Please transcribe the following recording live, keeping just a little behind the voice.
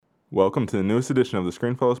Welcome to the newest edition of the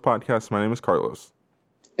Screenfellows podcast. My name is Carlos.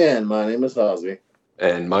 And my name is Ozzy.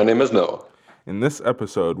 And my name is Noah. In this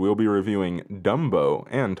episode, we'll be reviewing Dumbo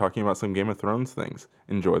and talking about some Game of Thrones things.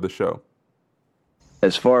 Enjoy the show.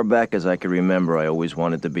 As far back as I can remember, I always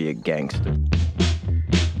wanted to be a gangster.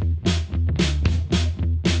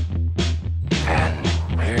 And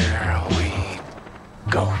here we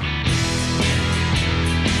go.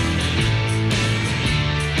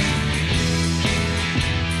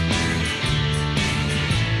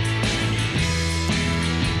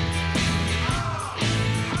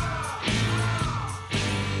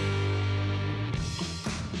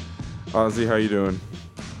 Ozzy, how you doing?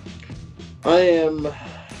 I'm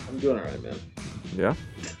doing all right, man. Yeah?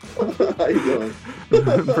 How you doing?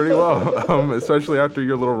 Pretty well, especially after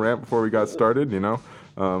your little rant before we got started, you know.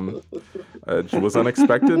 It was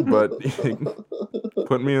unexpected, but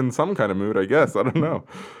put me in some kind of mood, I guess. I don't know.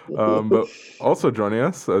 But also joining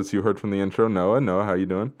us, as you heard from the intro, Noah. Noah, how you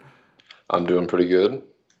doing? I'm doing pretty good.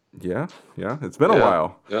 Yeah. It's been a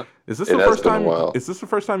while. Yeah. Is this It the has first been a time? while. Is this the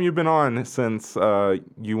first time you've been on since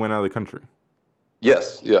you went out of the country?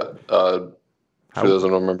 Yes, yeah. For those who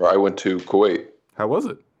don't remember, I went to Kuwait. How was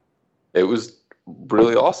it? It was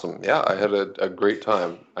really awesome. Yeah, I had a great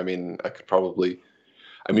time. I mean,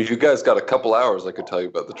 if you guys got a couple hours, I could tell you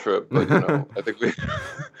about the trip. But, I think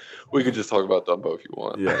we could just talk about Dumbo if you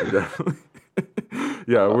want. Yeah, definitely.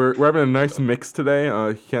 Yeah, we're having a nice mix today.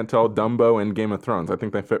 You can't tell Dumbo and Game of Thrones. I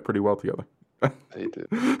think they fit pretty well together. They did.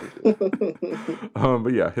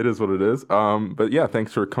 But yeah, it is what it is. But yeah,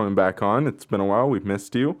 thanks for coming back on. It's been a while. We've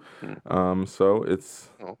missed you. So it's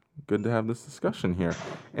good to have this discussion here.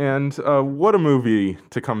 And what a movie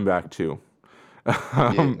to come back to.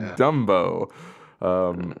 Dumbo.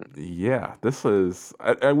 Yeah, this is.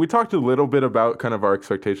 We talked a little bit about kind of our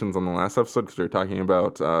expectations on the last episode because we were talking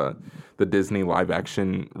about the Disney live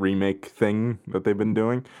action remake thing that they've been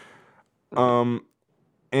doing.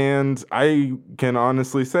 And I can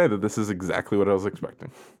honestly say that this is exactly what I was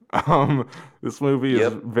expecting. This movie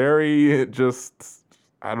is very just,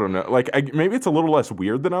 I don't know. Like, maybe it's a little less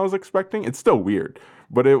weird than I was expecting. It's still weird,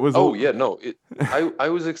 but it was. Oh, yeah, no. I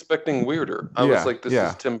was expecting weirder. I was like, this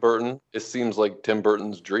is Tim Burton. It seems like Tim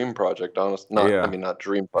Burton's dream project, honestly. Not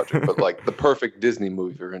dream project, but like the perfect Disney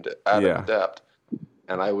movie for him to adapt.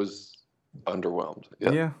 And I was underwhelmed.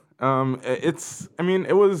 Yeah.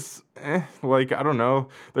 It was, like, I don't know.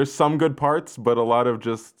 There's some good parts, but a lot of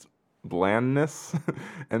just blandness.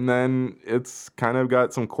 And then it's kind of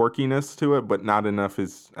got some quirkiness to it, but not enough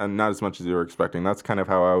not as much as you were expecting. That's kind of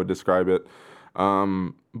how I would describe it.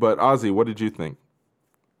 But Ozzy, what did you think?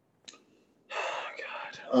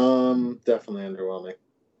 God. Definitely underwhelming.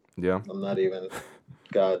 Yeah. I'm not even.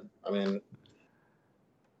 God, I mean,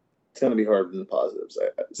 it's gonna be hard in the positives.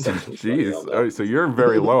 Jeez. So you're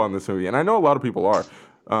very low on this movie, and I know a lot of people are.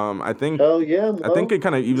 I think. Hell yeah. I think it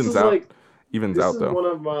kind of evens out.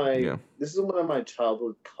 This is one of my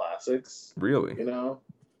childhood classics. Really?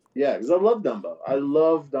 Yeah, because I love Dumbo. I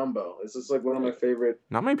love Dumbo. It's just like one of my favorite.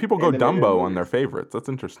 Not many people go Dumbo on their favorites. That's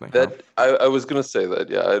interesting. I was gonna say that.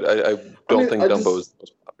 Yeah, I don't think Dumbo is the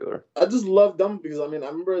most popular. I just love Dumbo because I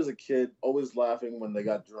remember as a kid always laughing when they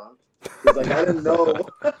got drunk. Because like I didn't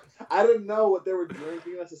know what they were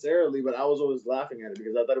drinking necessarily, but I was always laughing at it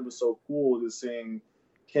because I thought it was so cool just seeing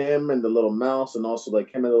him and the little mouse, and also like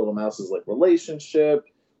him and the little mouse's like relationship.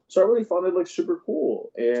 So I really found it like super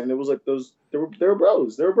cool, and it was like they were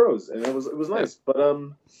bros, and it was nice. But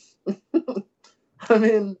I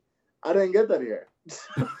mean, I didn't get that here.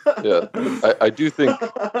 Yeah, I do think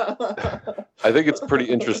it's pretty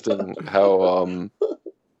interesting how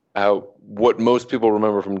what most people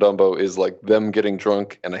remember from Dumbo is like them getting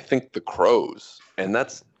drunk, and I think the crows, and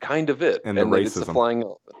that's kind of it. And the racism. It's the flying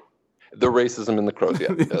elephant. The racism in the crows,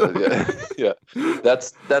 yeah.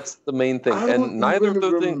 That's the main thing, and neither of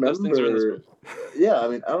those things are in this movie. Yeah, I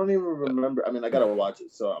mean, I don't even remember. I mean, I gotta watch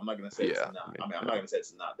it, so I'm not gonna say it's not. I mean, I'm not gonna say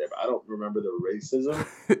it's not there, but I don't remember the racism.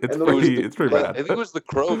 It's pretty bad. I think it was the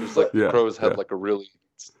crows. Like the crows had like a really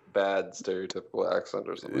bad stereotypical accent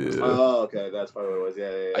or something. Yeah. Oh, okay, that's probably what it was.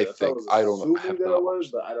 Yeah. I think I don't know.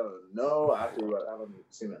 But I don't know. I haven't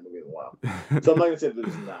seen that movie in a while, so I'm not gonna say that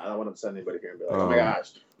it's not. I don't want to upset anybody here and be like, oh my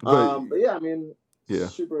gosh. But yeah, I mean,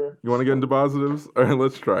 super. You want to get into positives? All right,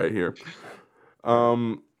 let's try it here.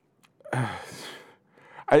 I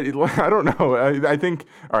don't know. I think,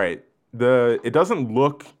 all right, it doesn't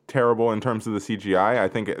look terrible in terms of the CGI. I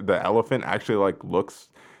think the elephant actually like looks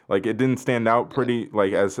like it didn't stand out pretty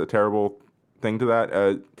like as a terrible thing to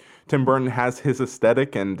that. Tim Burton has his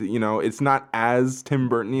aesthetic, and it's not as Tim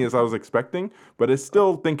Burton-y as I was expecting, but I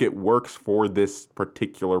still think it works for this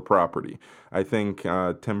particular property. I think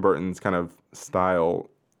Tim Burton's kind of style,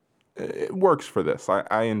 it works for this.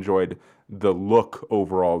 I enjoyed the look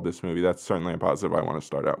overall of this movie. That's certainly a positive I want to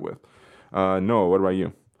start out with. Noah, what about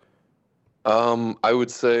you? I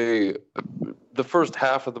would say the first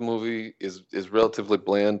half of the movie is relatively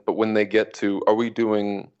bland, but when they get to,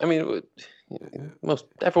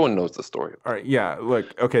 everyone knows the story. All right, yeah.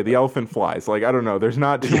 Look, okay, the elephant flies. Like, I don't know. There's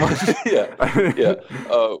not too much. yeah.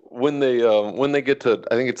 When they get to,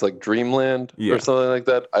 I think it's like Dreamland or something like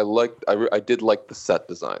that. I did like the set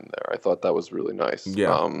design there. I thought that was really nice.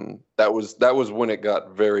 Yeah. That was when it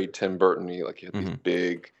got very Tim Burton-y. Like, you had these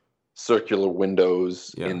big circular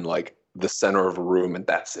windows in like the center of a room, and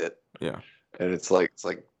that's it. Yeah. And it's like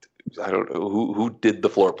I don't know who did the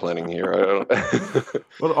floor planning here. I don't.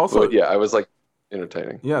 Well, also, but yeah, I was like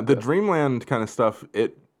entertaining. Yeah, the Dreamland kind of stuff.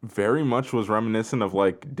 It very much was reminiscent of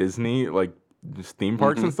like Disney, like just theme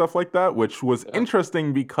parks and stuff like that, which was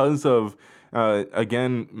interesting because of,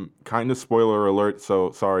 again, kind of spoiler alert.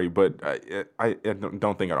 So sorry, but I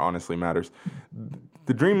don't think it honestly matters.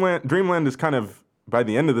 The Dreamland is kind of, by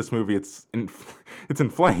the end of this movie, it's in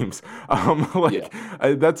flames.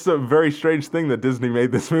 That's a very strange thing that Disney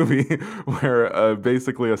made this movie, where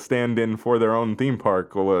basically a stand-in for their own theme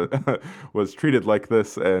park was treated like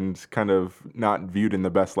this and kind of not viewed in the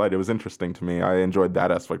best light. It was interesting to me. I enjoyed that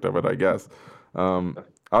aspect of it, I guess.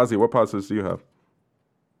 Ozzy, what positives do you have?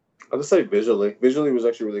 I'll just say visually. Visually was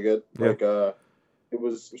actually really good. Yeah. Like, it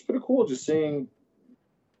was pretty cool just seeing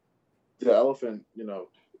the elephant,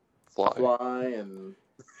 fly and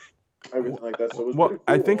everything like that. So it was pretty cool.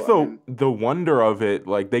 I think the wonder of it,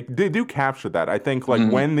 like they do capture that. I think like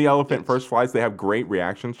when the elephant first flies, they have great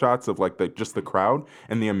reaction shots of like the crowd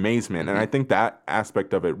and the amazement, and I think that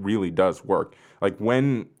aspect of it really does work. Like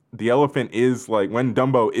when the elephant is when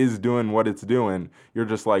Dumbo is doing what it's doing, you're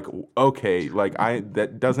just like, okay, like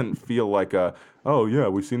that doesn't feel like oh yeah,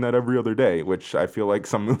 we've seen that every other day, which I feel like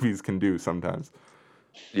some movies can do sometimes.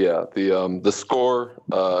 Yeah, the score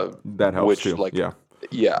that helps too.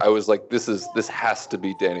 Yeah, I was like, this has to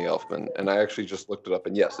be Danny Elfman, and I actually just looked it up,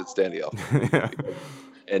 and yes, it's Danny Elfman.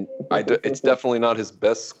 And it's definitely not his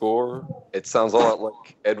best score. It sounds a lot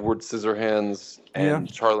like Edward Scissorhands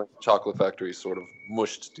and Charlie Chocolate Factory sort of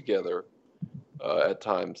mushed together at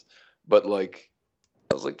times. But like,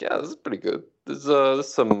 I was like, yeah, this is pretty good.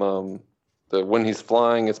 There's some when he's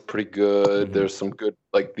flying, it's pretty good. There's some good,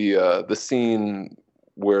 like the scene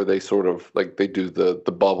where they sort of like they do the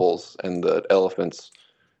bubbles and the elephants.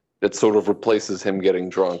 It sort of replaces him getting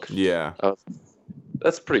drunk. Yeah,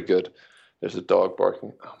 that's pretty good. There's a dog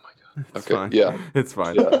barking. Oh my god. It's fine. Yeah, it's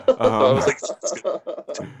fine. Yeah. I was like,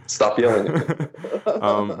 stop yelling at me.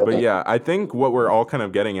 But yeah, I think what we're all kind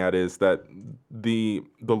of getting at is that the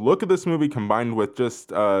look of this movie combined with just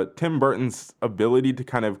Tim Burton's ability to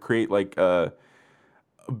kind of create like a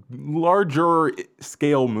larger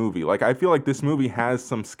scale movie. Like I feel like this movie has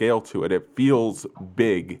some scale to it. It feels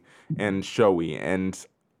big and showy, and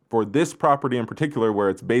for this property in particular, where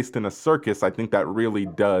it's based in a circus, I think that really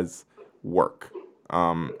does work.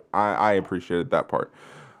 I appreciated that part.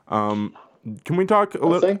 Can we talk a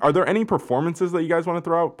little? Are there any performances that you guys want to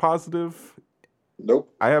throw out positive?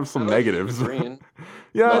 Nope. I have some negatives. Green.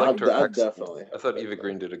 Yeah, definitely. I thought Eva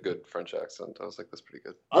Green did a good French accent. I was like, that's pretty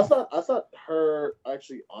good. I thought her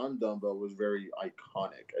actually on Dumbo was very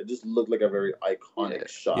iconic. It just looked like a very iconic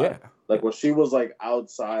shot. Yeah. Like when she was like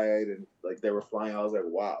outside and like they were flying, I was like,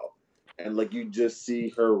 wow. And like you just see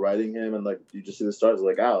her riding him, and like you just see the stars.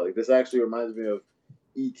 Like, oh, like this actually reminds me of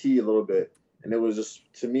E.T. a little bit. And it was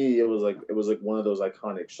just, to me, it was like one of those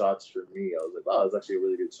iconic shots for me. I was like, wow, it's actually a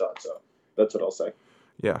really good shot. So that's what I'll say.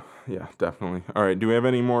 Yeah, definitely. All right, do we have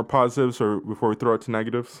any more positives or before we throw it to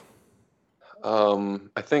negatives?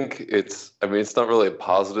 I think it's not really a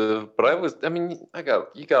positive, but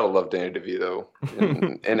you gotta love Danny DeVito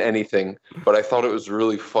in anything. But I thought it was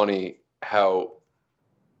really funny how,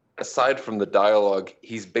 aside from the dialogue,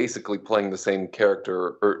 he's basically playing the same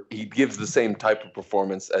character, or he gives the same type of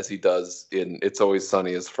performance as he does in It's Always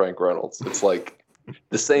Sunny as Frank Reynolds. It's like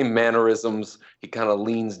the same mannerisms. He kind of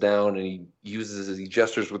leans down and he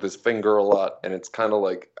gestures with his finger a lot, and it's kind of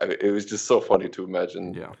like, it was just so funny to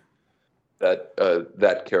imagine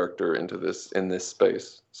that character in this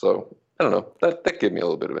space. So I don't know, that gave me a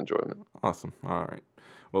little bit of enjoyment. Awesome. All right.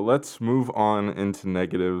 Well, let's move on into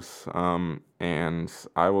negatives, and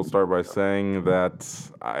I will start by saying that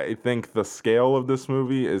I think the scale of this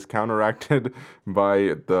movie is counteracted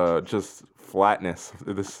by the just flatness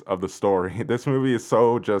of the story. This movie is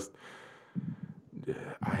so just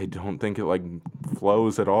I don't think it like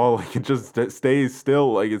flows at all. Like it just stays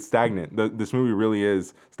still. Like it's stagnant. This movie really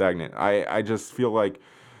is stagnant. I just feel like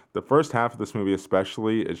the first half of this movie,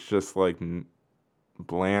 especially, it's just like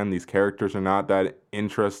bland. These characters are not that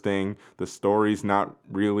interesting. The story's not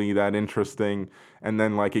really that interesting. And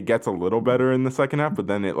then like it gets a little better in the second half, but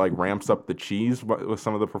then it like ramps up the cheese with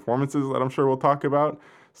some of the performances that I'm sure we'll talk about.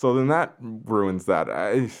 So then that ruins that.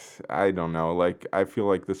 I don't know. Like I feel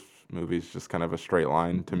like this movie is just kind of a straight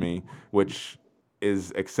line to me, which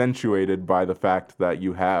is accentuated by the fact that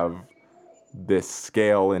you have this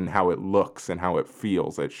scale in how it looks and how it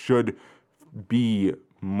feels. It should be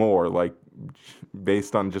more like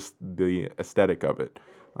based on just the aesthetic of it,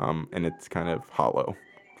 and it's kind of hollow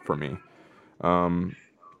for me.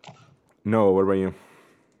 Noah, what about you?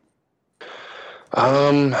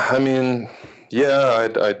 I mean, yeah,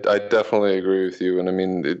 I definitely agree with you, and I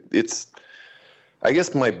mean it's. I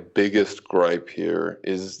guess my biggest gripe here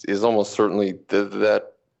is almost certainly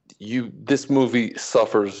that this movie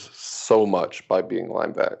suffers so much by being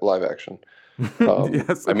live action.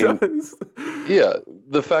 Yes, it does. Yeah,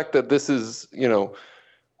 the fact that this is,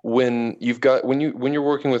 when you're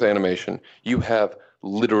working with animation, you have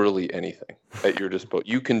literally anything at your disposal.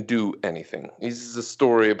 You can do anything. This is a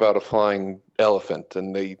story about a flying elephant,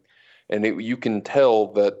 you can tell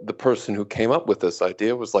that the person who came up with this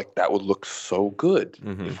idea was like, that would look so good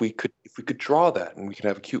if we could draw that, and we could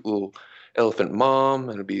have a cute little elephant mom,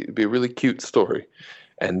 and it'd be a really cute story,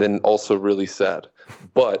 and then also really sad.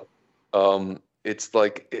 But it's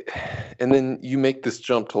like, and then you make this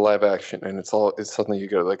jump to live action, and it's suddenly you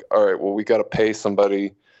go like, all right, well, we got to pay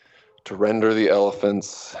somebody to render the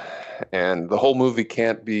elephants, and the whole movie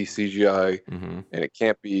can't be CGI, and it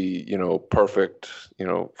can't be, perfect,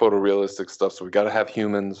 photorealistic stuff. So we got to have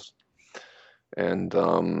humans, and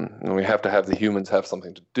we have to have the humans have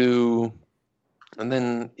something to do, and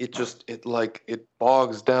then it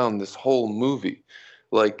bogs down this whole movie.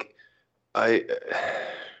 Like I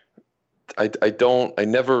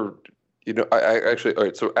never. I actually, all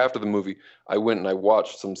right, so after the movie, I went and I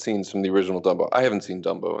watched some scenes from the original Dumbo. I haven't seen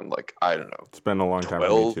Dumbo in I don't know. It's been a long time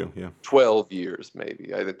for me too, yeah. 12 years,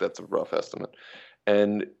 maybe. I think that's a rough estimate.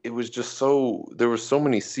 And it was just there were so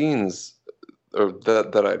many scenes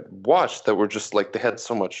that I watched that were just like, they had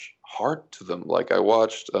so much heart to them. Like I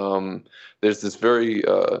watched, there's this very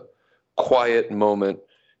quiet moment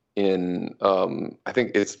in I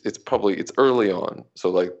think it's early on. So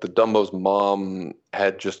like the Dumbo's mom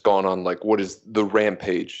had just gone on like what is the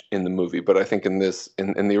rampage in the movie, but I think in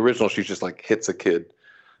the original she just like hits a kid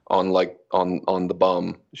on the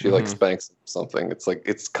bum. She like spanks something. It's like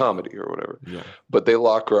it's comedy or whatever. Yeah. But they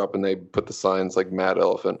lock her up and they put the signs like Mad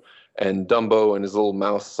Elephant, and Dumbo and his little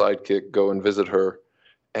mouse sidekick go and visit her.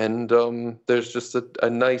 And there's just a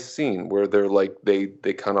nice scene where they're like they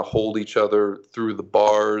kind of hold each other through the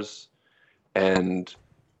bars, and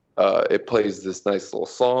it plays this nice little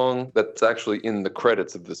song that's actually in the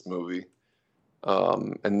credits of this movie.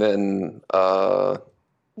 And then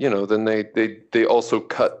then they also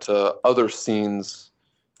cut to other scenes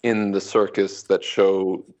in the circus that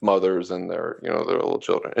show mothers and their little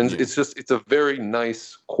children, and it's a very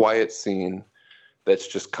nice quiet scene that's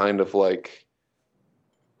just kind of like.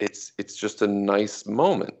 It's just a nice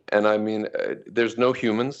moment. And I mean, there's no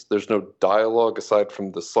humans, there's no dialogue aside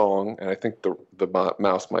from the song, and I think the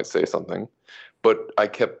mouse might say something, but I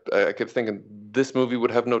kept thinking this movie would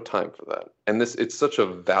have no time for that. And it's such a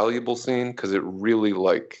valuable scene because it really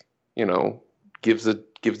gives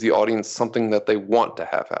the audience something that they want to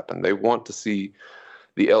have happen. They want to see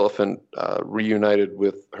the elephant reunited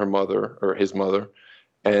with her mother or his mother,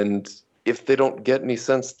 and if they don't get any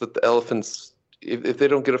sense that the elephants. If they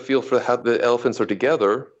don't get a feel for how the elephants are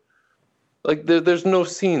together, like there's no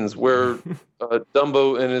scenes where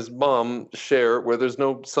Dumbo and his mom share, where there's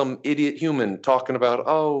no some idiot human talking about,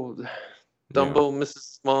 oh, Dumbo misses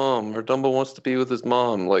his mom, or Dumbo wants to be with his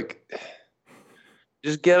mom. Like,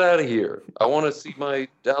 just get out of here. I want to see my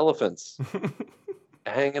elephants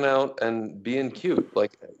hanging out and being cute.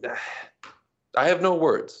 Like, I have no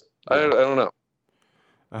words. I don't know.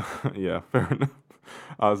 Yeah, fair enough.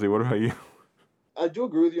 Ozzy, what about you? I do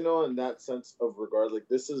agree with you, in that sense of regard. Like,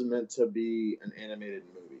 this is meant to be an animated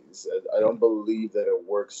movie. I don't believe that it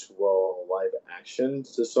works well live action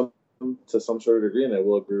to some sort of degree, and I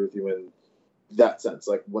will agree with you in that sense.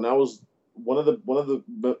 Like when I was one of the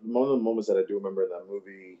moments that I do remember in that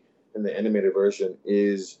movie in the animated version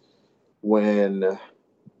is when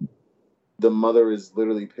the mother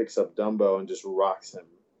literally picks up Dumbo and just rocks him.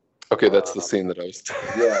 Okay, that's the scene that I was.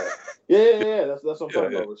 Yeah. That's what I'm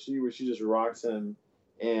talking about. Where she just rocks him,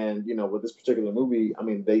 And with this particular movie, I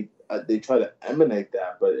mean, they try to emanate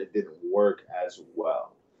that, but it didn't work as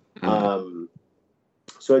well. Mm-hmm.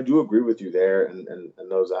 So I do agree with you there and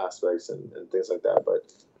those aspects and things like that. But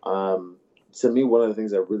to me, one of the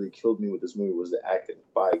things that really killed me with this movie was the acting.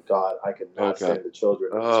 By God, I could not stand the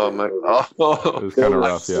children. Oh my! It was kind of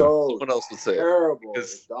rough. Yeah. Someone else would say terrible. The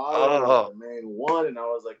daughter was the main one, and I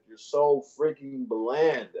was like, "You're so freaking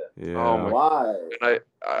bland." Yeah. Why?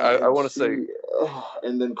 I want to say,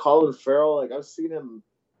 and then Colin Farrell, like I've seen him,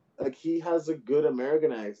 like he has a good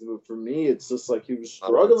American accent, but for me, it's just like he was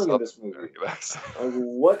struggling in this movie. Like,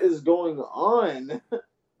 what is going on?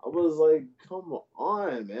 I was like, come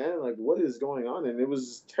on, man. Like, what is going on? And it was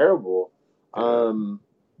just terrible. Yeah.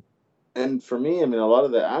 And for me, I mean, a lot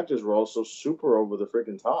of the actors were also super over the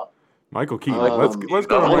freaking top. Michael Keaton. Let's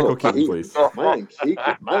go to Michael Keaton, please.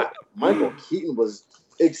 Michael Keaton was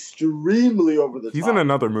extremely over the top. He's in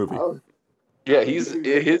another movie. Yeah, he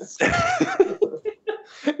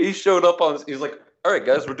showed up on. He's like, all right,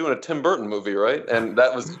 guys, we're doing a Tim Burton movie, right? And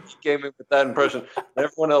he came in with that impression. And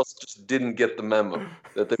everyone else just didn't get the memo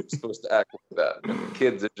that they were supposed to act like that. And the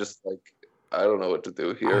kids are just like, I don't know what to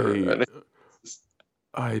do here.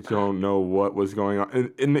 I don't know what was going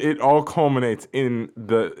on. And it all culminates in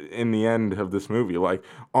the end of this movie. Like,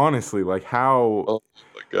 honestly, like how... Oh,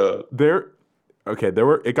 my God.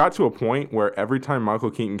 It got to a point where every time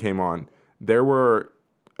Michael Keaton came on, there were...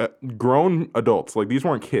 grown adults, like these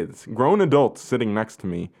weren't kids, grown adults sitting next to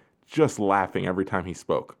me just laughing every time he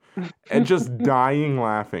spoke and just dying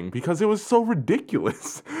laughing because it was so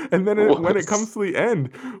ridiculous. And then when it comes to the end,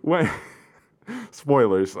 when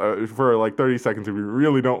spoilers for like 30 seconds if you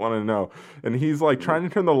really don't want to know, and he's like trying to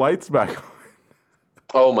turn the lights back on.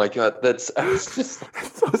 Oh my God, it's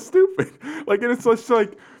so stupid. Like, and it's just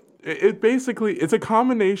like it basically, it's a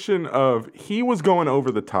combination of he was going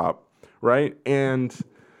over the top, right?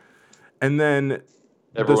 And then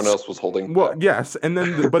everyone else was holding back. Well, yes, and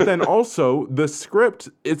then but then also the script.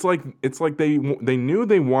 It's like they knew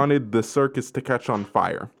they wanted the circus to catch on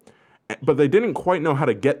fire, but they didn't quite know how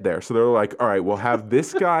to get there. So they were like, "All right, we'll have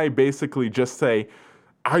this guy basically just say,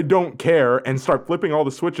 'I don't care,' and start flipping all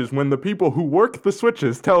the switches when the people who work the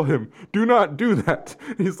switches tell him, 'Do not do that.'"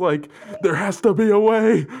 He's like, "There has to be a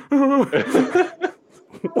way." What?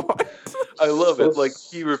 I love it. Like,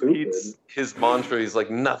 he repeats his mantra. He's like,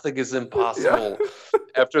 nothing is impossible. Yeah.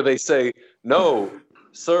 After they say, "No,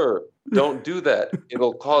 sir, don't do that.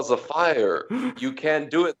 It'll cause a fire. You can't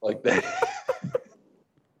do it like that."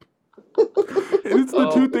 It's the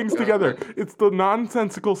two things together. It's the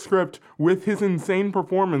nonsensical script with his insane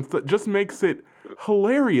performance that just makes it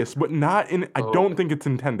hilarious, but not in... I don't think it's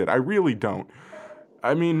intended. I really don't.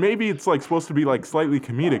 I mean, maybe it's like supposed to be like slightly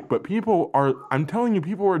comedic, but I'm telling you,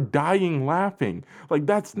 people are dying laughing. Like,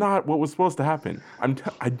 that's not what was supposed to happen.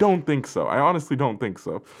 I don't think so. I honestly don't think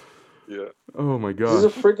so. Yeah. Oh my God. He's a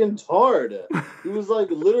freaking tard. He was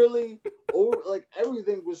like literally like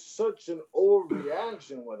everything was such an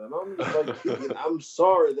overreaction with him. I'm just like, I'm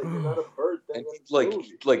sorry that you're not a bird thing. And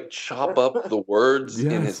like chop up the words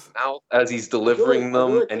in his mouth as he's delivering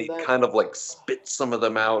them, and he kind of like spit some of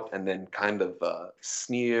them out, and then kind of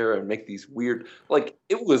sneer and make these weird. Like,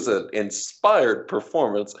 it was an inspired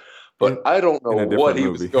performance, but I don't know what he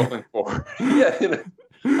was going for. Yeah.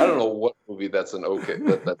 I don't know what movie that's an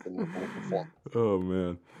performance. Oh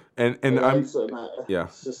man, and I'm yeah,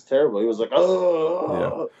 it's just terrible. He was like,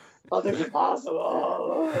 nothing's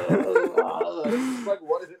impossible. Like,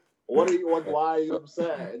 what are you? Why are you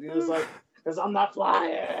upset? And he was like, because I'm not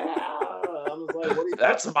flying. I was like, what are you?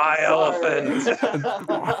 That's my elephant.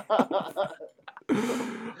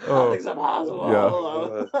 Nothing's impossible. Yeah.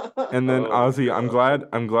 And then Ozzy, I'm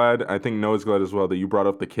glad. I think Noah's glad as well that you brought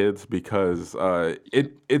up the kids, because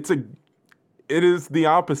it is the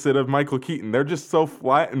opposite of Michael Keaton. They're just so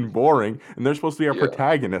flat and boring, and they're supposed to be our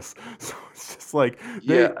protagonists. So it's just like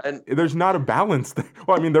there's not a balance there.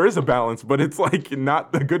 Well, I mean, there is a balance, but it's like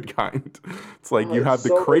not the good kind. It's like you have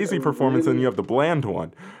the crazy performance and you have the bland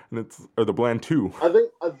one, and or the bland two. I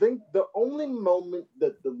think the only moment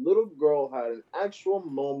that the little girl had an actual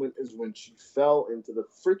moment is when she fell into the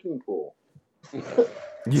freaking pool.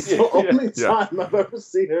 It's the only time I've ever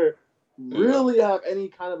seen her really have any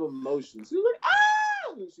kind of emotion. She was like,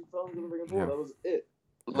 ah! And she fell into the freaking pool. Yeah. That was it.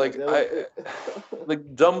 Like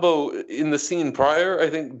like Dumbo in the scene prior, I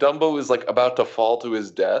think Dumbo is like about to fall to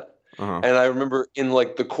his death. And I remember in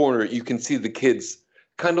like the corner, you can see the kids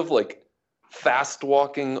kind of like fast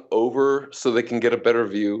walking over so they can get a better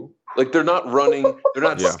view. Like, they're not running, they're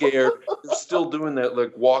not scared. They're still doing that,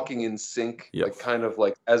 like walking in sync, like kind of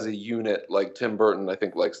like as a unit, like Tim Burton, I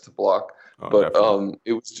think, likes to block. But definitely.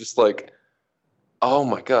 It was just like, Oh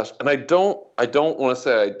my gosh! And I don't want to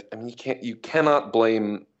say. I mean, you cannot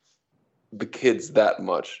blame the kids that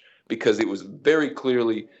much because it was very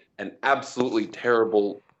clearly an absolutely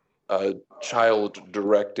terrible child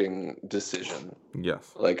directing decision.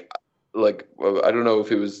 Yes. Like I don't know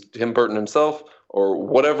if it was Tim Burton himself or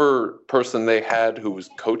whatever person they had who was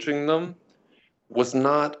coaching them was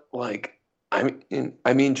not like.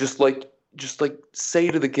 I mean, just like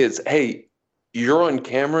say to the kids, hey, you're on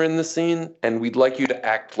camera in the scene and we'd like you to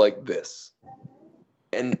act like this.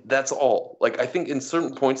 And that's all. Like, I think in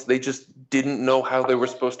certain points they just didn't know how they were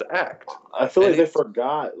supposed to act. I feel like they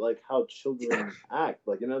forgot like how children act.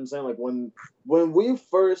 Like, you know what I'm saying? Like when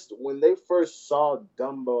they first saw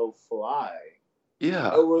Dumbo fly,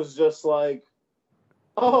 yeah, it was just like,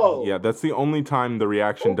 oh. Yeah, that's the only time the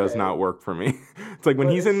reaction does not work for me. It's like when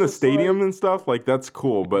he's in the stadium and stuff, like that's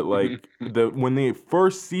cool, but like when they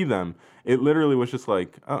first see them, it literally was just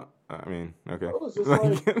like, oh, I mean, okay. It was just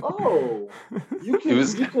like, oh, you can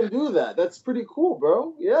do that. That's pretty cool,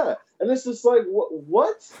 bro. Yeah. And it's just like,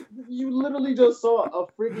 what? You literally just saw a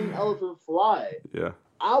freaking elephant fly. Yeah.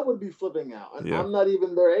 I would be flipping out, and I'm not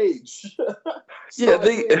even their age.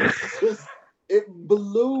 It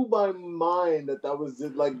blew my mind that was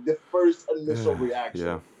like the first initial reaction.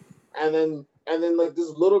 Yeah. And then like this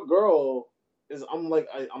little girl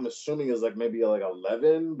I'm assuming is like maybe like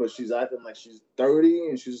 11, but she's acting like she's 30,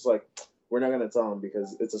 and she's just like, we're not gonna tell him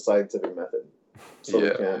because it's a scientific method,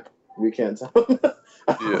 so we can't tell him.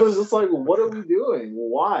 I was just like, what are we doing?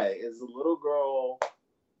 Why is the little girl,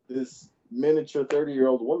 this miniature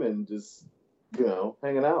 30-year-old woman, just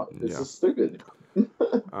hanging out? It's just stupid.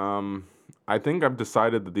 I think I've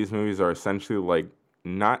decided that these movies are essentially like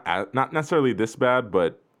not necessarily this bad,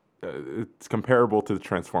 but it's comparable to the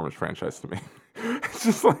Transformers franchise to me. It's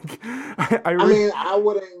just like I mean, I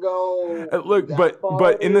wouldn't go. Look,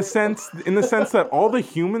 but in the sense that all the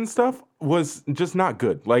human stuff was just not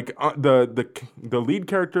good. Like the lead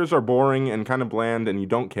characters are boring and kind of bland, and you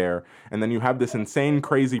don't care. And then you have this insane,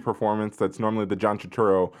 crazy performance that's normally the John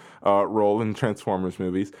Turturro role in Transformers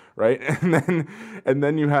movies, right? And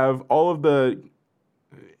then you have all of the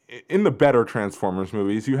in the better Transformers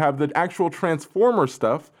movies, you have the actual Transformer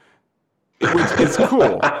stuff, which is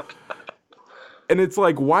cool. And it's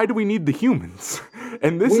like, why do we need the humans?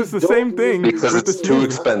 And this is the same thing because it's too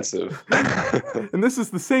expensive. And this is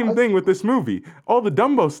the same thing with this movie. All the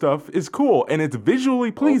Dumbo stuff is cool and it's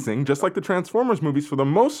visually pleasing, just like the Transformers movies for the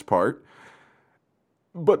most part.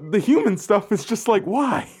 But the human stuff is just like,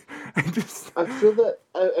 why? I feel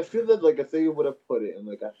that like if they would have put it in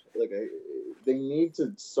they need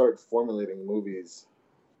to start formulating movies,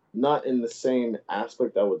 not in the same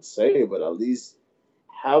aspect I would say, but at least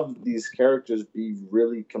have these characters be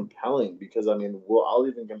really compelling. Because I mean, I'll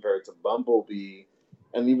even compare it to Bumblebee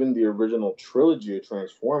and even the original trilogy of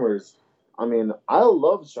Transformers. I mean, I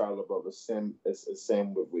love Shia LaBeouf as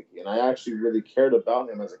Sam Witwicky, and I actually really cared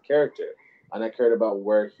about him as a character, and I cared about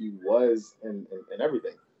where he was and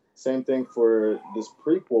everything. Same thing for this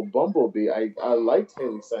prequel, Bumblebee. I liked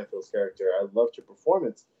Haley Steinfeld's character. I loved her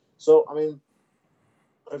performance. So, I mean,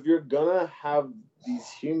 if you're gonna have these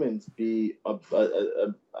humans be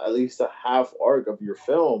at least a half arc of your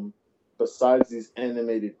film, besides these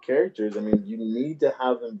animated characters, I mean, you need to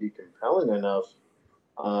have them be compelling enough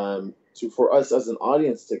for us as an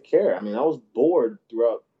audience to care. I mean, I was bored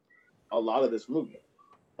throughout a lot of this movie,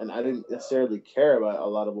 and I didn't necessarily care about a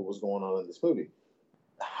lot of what was going on in this movie.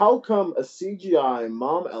 How come a CGI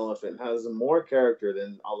mom elephant has more character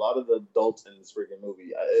than a lot of the adults in this freaking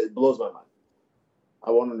movie? It blows my mind.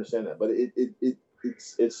 I won't understand that, but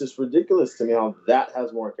it's just ridiculous to me how that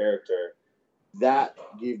has more character. That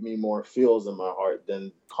gave me more feels in my heart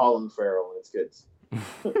than Colin Farrell and his kids.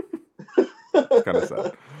 It's kind of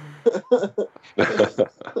sad.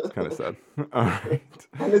 It's kind of sad. All right.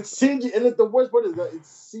 And it's CG, and the worst part is that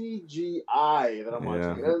it's CGI that I'm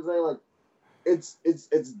watching. You know what I'm saying? Like, it's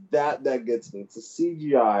that gets me. It's a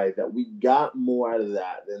CGI that we got more out of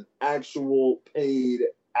that than actual paid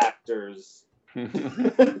actors. Nobody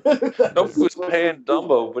was paying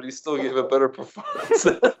Dumbo, but he still gave a better performance.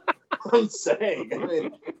 I'm saying, I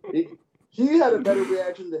mean, he had a better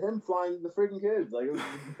reaction to him flying the freaking kids. Like, it was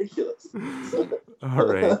ridiculous. All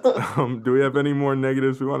right. Do we have any more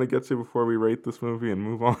negatives we want to get to before we rate this movie and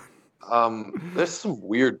move on? There's some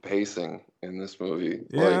weird pacing in this movie.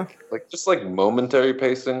 Yeah. Like just like momentary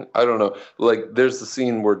pacing. I don't know. Like there's the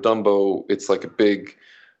scene where Dumbo, it's like a big,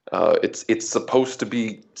 it's supposed to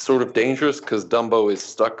be sort of dangerous because Dumbo is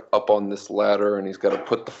stuck up on this ladder and he's got to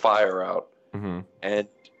put the fire out. Mm-hmm. And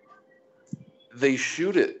they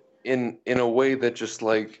shoot it in a way that just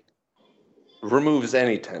like, removes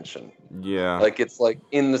any tension. Yeah. Like it's like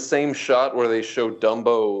in the same shot where they show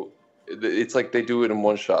Dumbo, it's like they do it in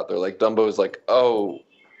one shot. They're like Dumbo is like, oh,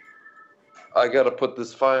 I gotta put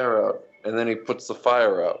this fire out, and then he puts the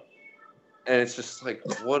fire out, and it's just like,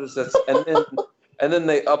 what is that? And then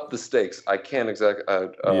they up the stakes. I can't exactly.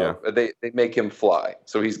 They make him fly,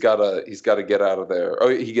 so he's gotta get out of there. Oh,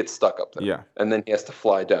 he gets stuck up there. Yeah. And then he has to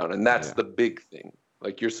fly down, and that's the big thing.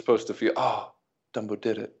 Like you're supposed to feel, oh, Dumbo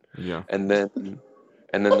did it. Yeah. And then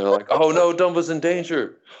they're like, oh no, Dumbo's in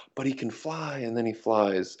danger, but he can fly, and then he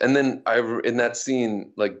flies. And then in that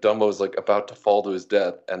scene, like Dumbo's like about to fall to his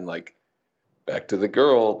death, and like back to the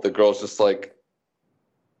girl's just like,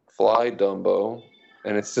 fly, Dumbo.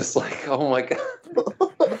 And it's just like, oh my god,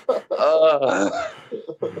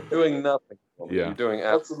 doing nothing. Yeah, you're doing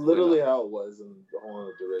that's literally nothing. How it was in the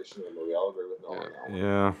whole duration of the movie. I'll agree with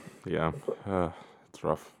Nolan. Yeah. It's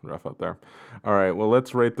rough out there. All right, well,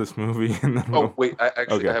 let's rate this movie. And then wait, I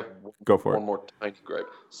have one more tiny gripe.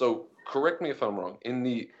 So correct me if I'm wrong. In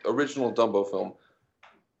the original Dumbo film,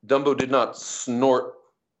 Dumbo did not snort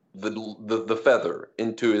the feather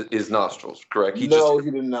into his nostrils, correct? He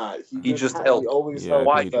did not. He just held. He always held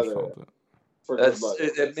the feather.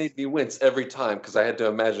 It made me wince every time because I had to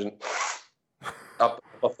imagine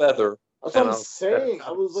a feather. That's what I'm saying.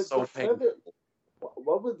 I was like, so the feather.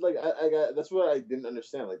 What would like I got? That's what I didn't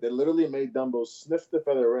understand. Like they literally made Dumbo sniff the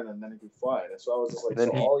feather in, and then he could fly. And so I was just like, so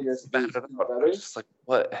all he has to do is feathers. Just like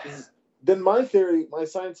what? Then my theory, my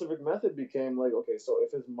scientific method became like, okay, so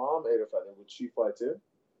if his mom ate a feather, would she fly too?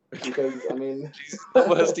 Because I mean,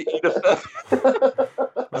 Dumbo has to eat a feather.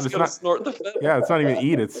 He's gonna snort the feather. Yeah, it's not even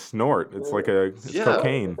eat; it's snort. It's like it's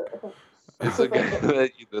cocaine. It's like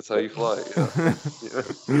that's how you fly. Yeah.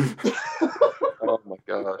 Oh my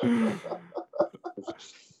gosh.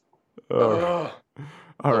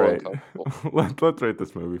 All right. Let's rate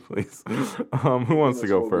this movie, please. Who wants to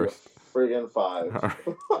go first? Friggin' 5.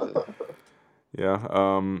 Right. Yeah.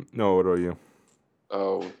 No, what are you?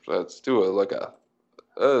 Oh, let's do it like a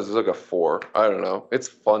 4. I don't know. It's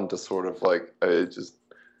fun to sort of like.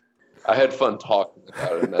 I had fun talking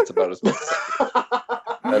about it, and that's about as much.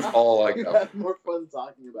 That's all I got. You had more fun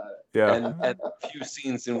talking about it. Yeah. And a few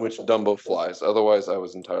scenes in which Dumbo flies. Otherwise, I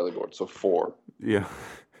was entirely bored. So 4. Yeah.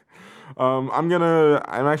 I'm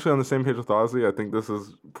actually on the same page with Ozzy. I think this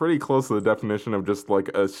is pretty close to the definition of just like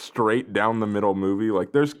a straight down the middle movie.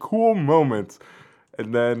 Like there's cool moments,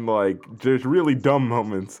 and then like there's really dumb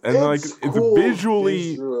moments, and it's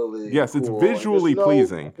visually yes, it's visually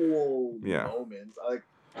pleasing. Cool moments. Like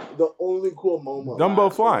the only cool moment.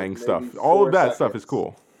 Dumbo flying stuff. All of that stuff is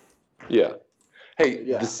cool. Yeah. Hey,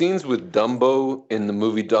 the scenes with Dumbo in the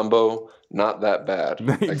movie Dumbo, not that bad.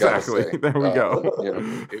 Exactly. There we go.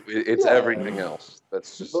 It's everything else.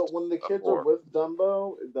 That's just. But when the kids are with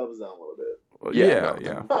Dumbo, it dubs down a little bit. Yeah.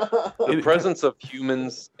 The presence of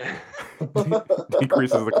humans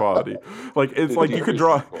decreases the quality. Like it's like you could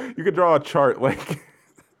draw a chart like.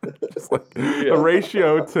 Just like a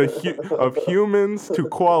ratio of humans to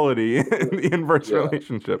quality in the inverse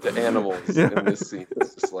relationship. The animals in this scene.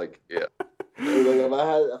 It's just like, Like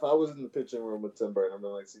if I was in the pitching room with Tim Burton,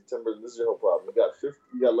 I'm like, see, Tim Burton, this is your whole problem.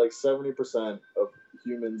 You got like 70% of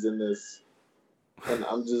humans in this, and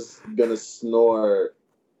I'm just gonna snore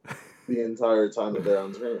the entire time that they're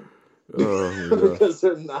on screen because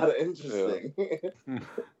they're not interesting. Yeah.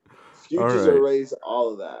 Futures erase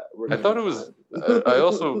all of that. I thought it was. I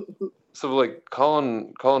also like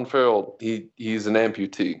Colin Farrell. He's an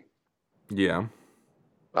amputee. Yeah.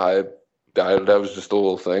 That was just a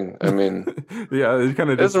little thing. I mean, it kind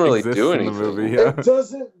of doesn't really do anything. In the movie, yeah. It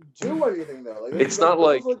doesn't do anything though. Like, it's not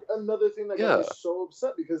like another thing that got me so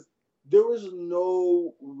upset because there was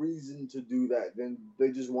no reason to do that. Then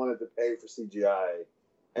they just wanted to pay for CGI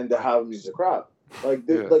and to have him use a crowd. Like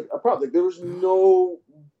there was no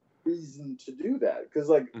reason to do that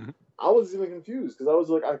because I was even confused because I was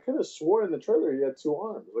like, I could have sworn in the trailer he had 2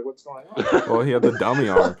 arms. Like, what's going on? Well, he had the dummy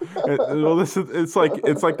arm. It's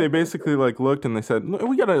like they basically like looked and they said,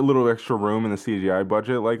 we got a little extra room in the CGI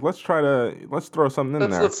budget. Like, let's throw something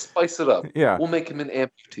in there. Let's spice it up. Yeah, we'll make him an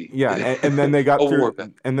amputee. Yeah, and then they got through,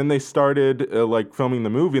 and then they started like filming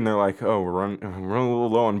the movie, and they're like, oh, we're running a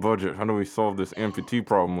little low on budget. How do we solve this amputee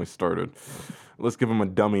problem we started? Let's give him a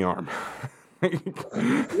dummy arm.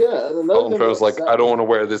 Colin Farrell's like, I don't want to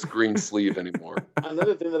wear this green sleeve anymore.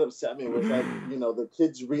 Another thing that upset me was that the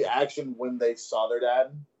kids' reaction when they saw their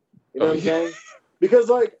dad. You know what I'm saying? Because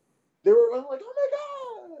like they were like, oh my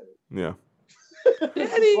god, yeah,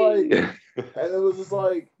 Daddy, and it was just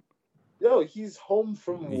like, yo, he's home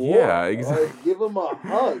from war. Yeah, exactly. Like, give him a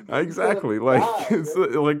hug. Exactly. Like, it's,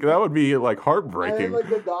 like that would be like heartbreaking. And then, like,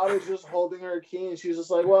 the daughter's just holding her key, and she's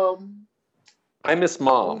just like, well, I miss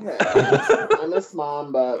mom. Okay. I miss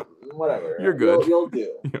mom, but whatever. You're good. You'll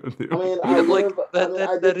do. You'll do. I mean, Yeah, like,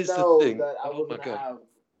 I that is the thing. That I Oh was my gonna God. have.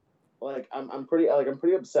 Like, I'm pretty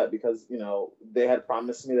upset because, you know, they had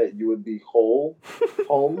promised me that you would be home,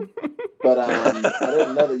 but I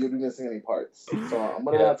didn't know that you'd be missing any parts. So I'm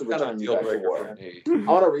gonna have to return you back to war.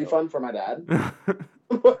 I want a refund for my dad.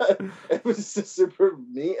 But it was just super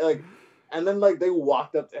mean. Like, and then, like, they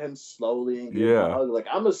walked up to him slowly and gave him a hug. Like,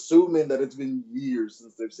 I'm assuming that it's been years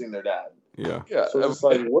since they've seen their dad. Yeah. So it's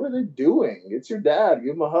like, what are they doing? It's your dad.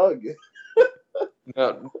 Give him a hug.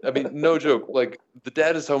 No, I mean, no joke. Like, the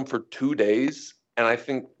dad is home for 2 days, and I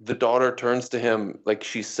think the daughter turns to him, like,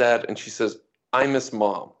 she's sad, and she says, I miss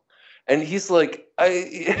mom. And he's like,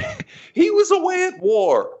 he was away at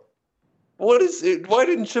war. What is it? Why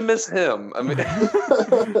didn't you miss him? I mean, I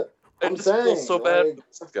just feel so bad for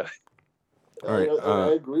this guy. All right,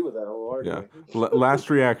 I agree with that wholeheartedly. Yeah. Last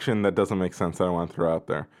reaction that doesn't make sense that I want to throw out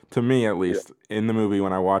there. To me, at least, in the movie,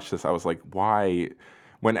 when I watched this, I was like, why?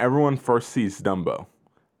 When everyone first sees Dumbo,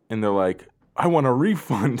 and they're like, I want a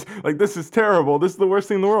refund. Like, this is terrible. This is the worst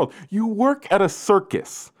thing in the world. You work at a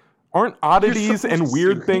circus. Aren't oddities and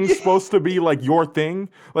weird things supposed to be, like, your thing?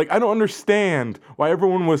 Like, I don't understand why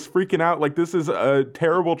everyone was freaking out like this is a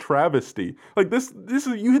terrible travesty. Like, this is,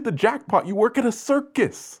 you hit the jackpot. You work at a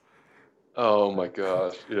circus. Oh my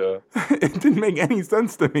gosh, yeah. It didn't make any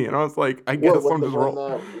sense to me, and I was like, I guess I'm just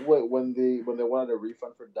rolling. When they wanted a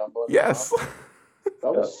refund for Dumbo? Yes.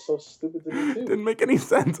 That was so stupid to me too. Didn't make any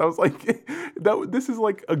sense. I was like, this is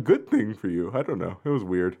like a good thing for you. I don't know. It was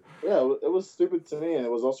weird. Yeah, it was stupid to me, and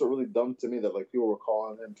it was also really dumb to me that, like, people were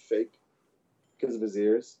calling him fake because of his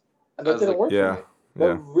ears, and that didn't work for me.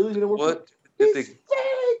 That really didn't work. What? He's fake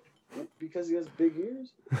because he has big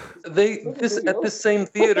ears. At this same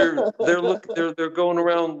theater, they're going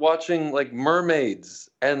around watching, like, mermaids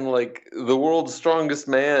and, like, The World's Strongest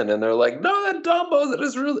Man, and they're like, no, that Dumbo that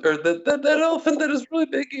is really, or that elephant that has really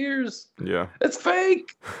big ears. Yeah. It's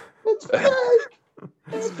fake. It's fake.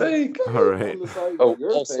 It's fake. All right. Oh,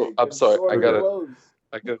 also, I'm sorry. I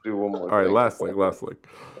gotta do one more. All right, last leg.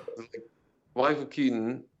 Michael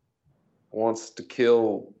Keaton wants to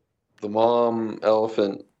kill the mom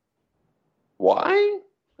elephant. Why?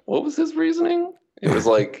 What was his reasoning? It was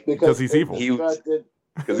like because he's evil.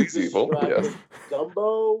 Because he's evil. Yes.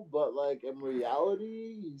 Dumbo, but, like, in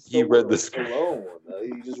reality, he read the script alone.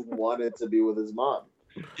 He just wanted to be with his mom.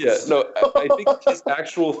 Yeah, no, I think his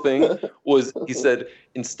actual thing was, he said,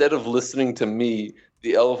 instead of listening to me,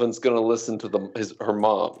 the elephant's gonna listen to his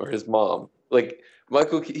mom. Like,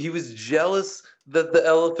 Michael, he was jealous that the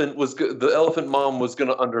elephant mom was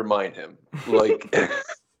gonna undermine him. Like,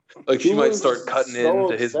 like she might start cutting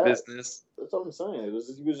into his business. That's what I'm saying. He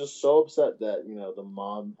was just so upset that, you know, the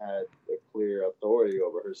mom had a clear authority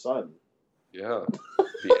over her son. Yeah,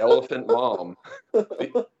 the elephant mom.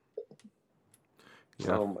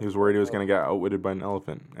 Yeah, he was worried he was going to get outwitted by an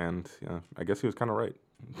elephant, and I guess he was kind of right.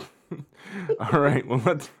 All right, well,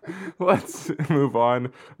 let's move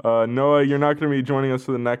on. Noah, you're not going to be joining us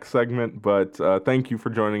for the next segment, but thank you for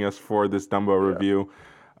joining us for this Dumbo review.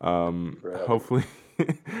 Hopefully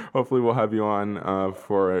we'll have you on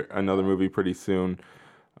for another movie pretty soon.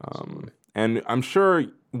 And I'm sure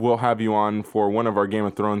we'll have you on for one of our Game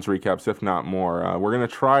of Thrones recaps, if not more.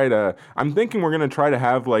 I'm thinking we're going to try to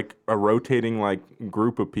have, like, a rotating, like,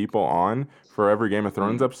 group of people on for every Game of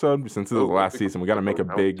Thrones episode. Since this is the last season, we got to make a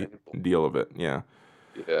big deal of it. Yeah.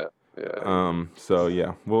 Yeah. So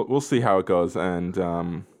yeah, we'll see how it goes, and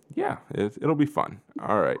it'll be fun.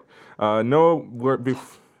 All right. Noah,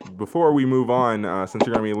 before we move on, since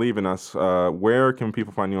you're going to be leaving us, where can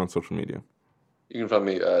people find you on social media? You can find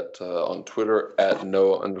me on Twitter at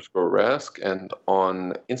Noah_Rask and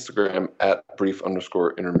on Instagram at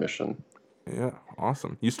brief_intermission. Yeah,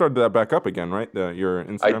 awesome. You started that back up again, right? Your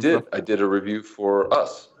Instagram I did. stuff? I did a review for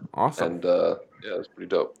Us. Awesome. And it was pretty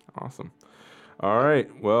dope. Awesome. All right.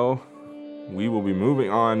 Well, we will be moving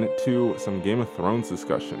on to some Game of Thrones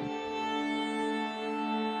discussion.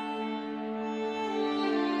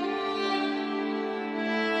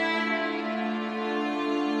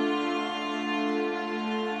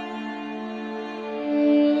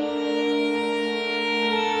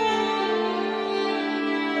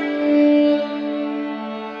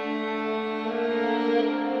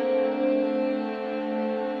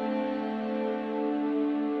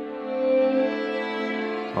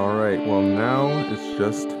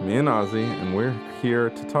 Just me and Ozzy, and we're here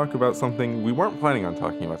to talk about something we weren't planning on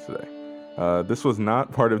talking about today. This was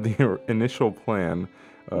not part of the initial plan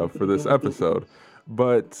for this episode,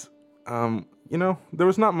 but there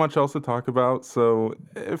was not much else to talk about, so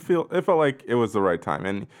it felt like it was the right time.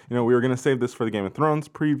 And we were gonna save this for the Game of Thrones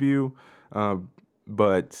preview,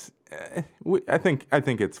 but I think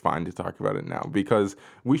it's fine to talk about it now, because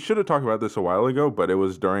we should have talked about this a while ago, but it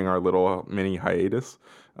was during our little mini hiatus.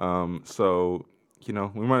 So we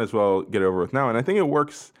might as well get it over with now. And I think it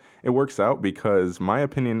works out because my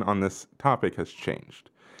opinion on this topic has changed.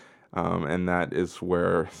 And that is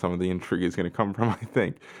where some of the intrigue is going to come from, I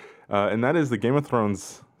think. And that is the Game of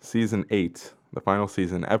Thrones Season 8, the final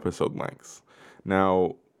season, episode lengths.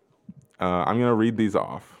 Now, I'm going to read these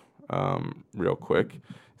off real quick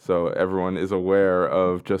so everyone is aware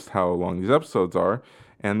of just how long these episodes are.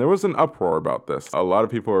 And there was an uproar about this. A lot of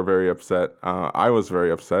people were very upset. I was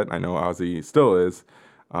very upset. I know Ozzy still is,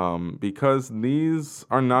 because these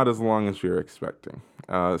are not as long as we were expecting.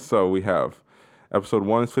 So we have episode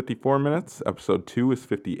 1 is 54 minutes, episode 2 is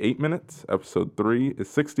 58 minutes, episode 3 is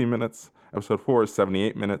 60 minutes, episode 4 is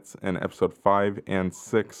 78 minutes, and episode 5 and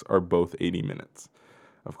 6 are both 80 minutes.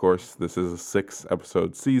 Of course, this is a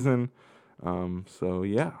 6-episode season. So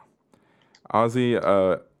yeah.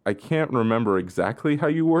 Ozzy, I can't remember exactly how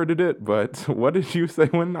you worded it, but what did you say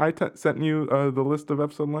when I sent you the list of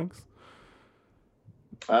episode lengths?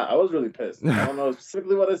 I was really pissed. I don't know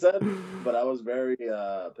specifically what I said, but I was very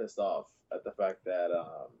pissed off at the fact that,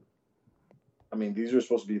 these were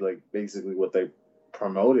supposed to be like basically what they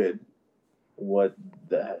promoted, what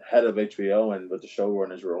the head of HBO and what the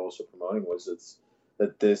showrunners were also promoting was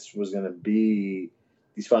that this was going to be,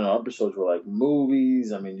 these final episodes were like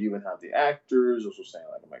movies. You even have the actors also saying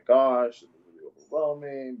like, oh my gosh, it was really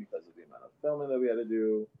overwhelming because of the amount of filming that we had to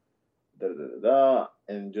do.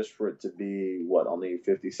 And just for it to be only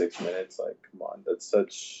 56 minutes, like, come on,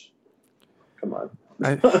 come on.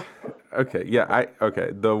 Okay.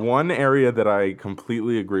 The one area that I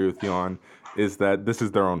completely agree with you on is that this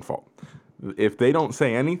is their own fault. If they don't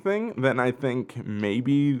say anything, then I think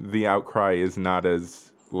maybe the outcry is not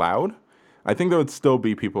as loud. I think there would still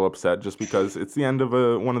be people upset just because it's the end of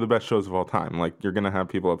one of the best shows of all time. Like, you're going to have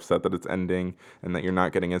people upset that it's ending and that you're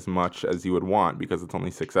not getting as much as you would want because it's only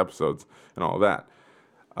 6 episodes and all of that.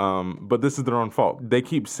 But this is their own fault. They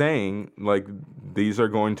keep saying, like, these are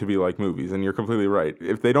going to be like movies, and you're completely right.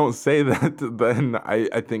 If they don't say that, then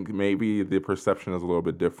I think maybe the perception is a little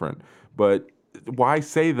bit different. But why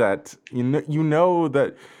say that? You know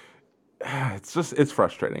that... It's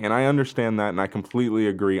frustrating, and I understand that, and I completely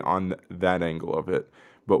agree on that angle of it.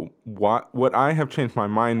 But what I have changed my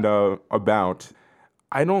mind about,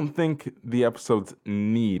 I don't think the episodes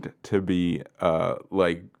need to be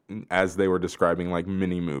like, as they were describing, like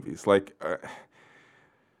mini movies. Like,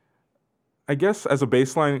 I guess as a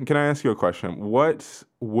baseline, can I ask you a question? What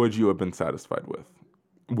would you have been satisfied with?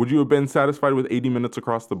 Would you have been satisfied with 80 minutes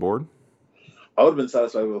across the board? I would have been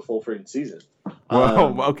satisfied with a full freaking season.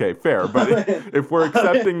 Well, okay, fair. But if we're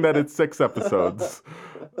accepting that it's 6 episodes,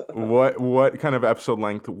 what kind of episode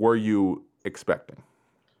length were you expecting?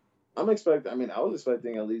 I was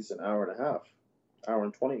expecting at least an hour and a half, hour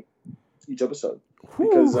and 20 each episode.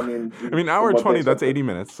 Because hour and 20, that's 80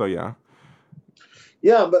 minutes. So yeah.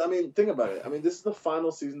 Yeah, but think about it. This is the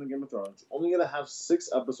final season of Game of Thrones. Only gonna have 6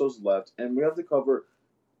 episodes left, and we have to cover.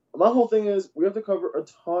 My whole thing is we have to cover a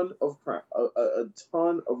ton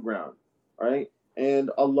of ground, right?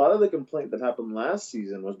 And a lot of the complaint that happened last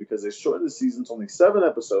season was because they shortened the season to only 7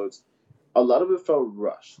 episodes. A lot of it felt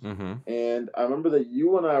rushed. Mm-hmm. And I remember that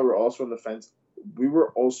you and I were also on the fence. We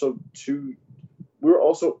were also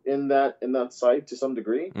in that site to some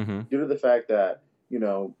degree, mm-hmm. due to the fact that,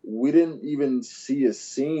 we didn't even see a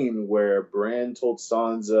scene where Bran told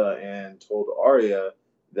Sansa and told Arya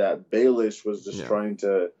that Baelish was just trying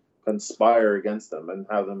to conspire against them and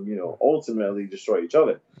have them, ultimately destroy each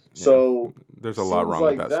other. Yeah. So there's a lot wrong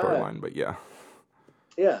with that storyline, but yeah.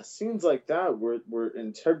 Yeah, scenes like that were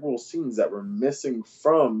integral scenes that were missing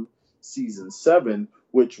from season 7,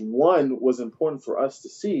 which 1 was important for us to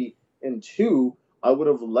see, and 2, I would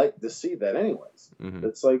have liked to see that anyways. Mm-hmm.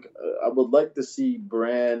 It's like I would like to see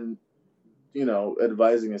Bran,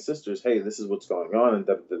 advising his sisters, hey, this is what's going on, and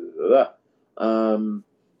da-da-da-da-da.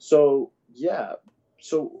 So yeah.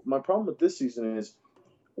 So my problem with this season is,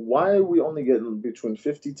 why are we only getting between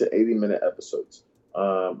 50 to 80 minute episodes?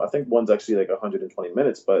 I think one's actually like 120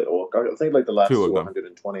 minutes, I think like the last 2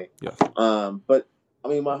 120. Yes. But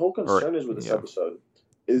my whole concern is with this episode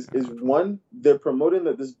is one, they're promoting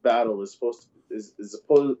that this battle is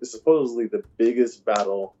supposedly the biggest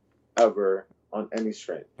battle ever on any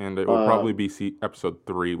screen, and it will probably be episode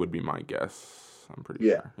 3 would be my guess. I'm pretty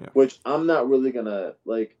sure. Yeah. Which I'm not really gonna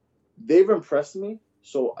like. they've impressed me.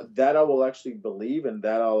 So that I will actually believe, and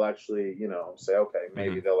that I'll actually, say, okay,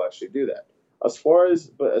 maybe they'll actually do that. As far as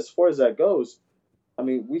that goes, I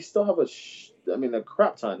mean, we still have a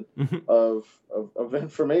crap ton of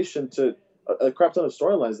information a crap ton of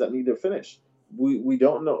storylines that need to finish. We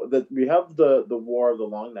don't know that we have the War of the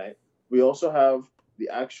Long Night. We also have the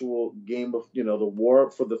actual game of, the war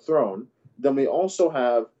for the throne. Then we also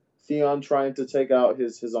have Theon trying to take out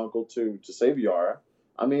his uncle to save Yara.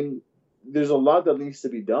 I mean, there's a lot that needs to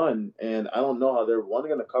be done, and I don't know how they're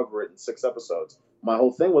going to cover it in 6 episodes. My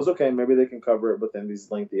whole thing was, okay, maybe they can cover it within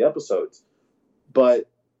these lengthy episodes. But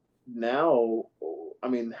now,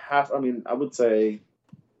 I would say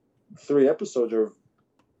 3 episodes are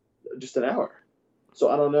just an hour. So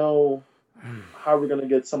I don't know how we're going to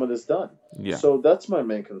get some of this done. Yeah. So that's my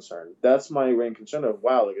main concern. That's my main concern of,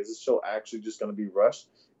 wow, is this show actually just going to be rushed?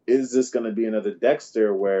 Is this going to be another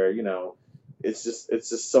Dexter where, it's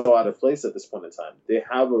just so out of place at this point in time? They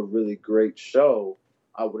have a really great show.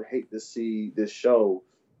 I would hate to see this show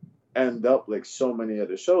end up like so many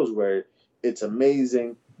other shows where it's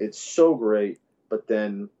amazing, it's so great, but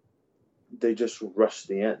then they just rush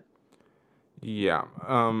the end. Yeah,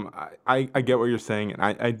 I get what you're saying, and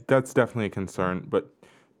I that's definitely a concern. But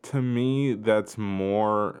to me, that's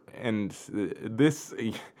more, and this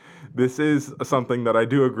is something that I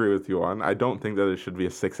do agree with you on. I don't think that it should be a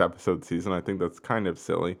 6-episode season. I think that's kind of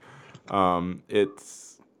silly.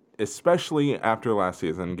 It's especially after last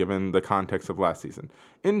season, given the context of last season.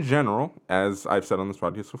 In general, as I've said on this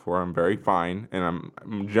podcast before, I'm very fine, and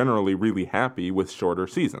I'm generally really happy with shorter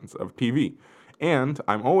seasons of TV. And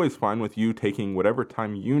I'm always fine with you taking whatever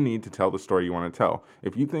time you need to tell the story you want to tell.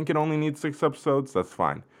 If you think it only needs 6 episodes, that's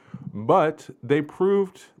fine. But they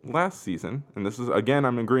proved last season, and this is, again,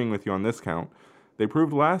 I'm agreeing with you on this count, they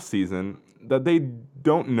proved last season that they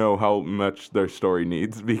don't know how much their story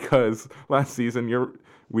needs, because last season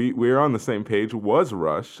we're on the same page, was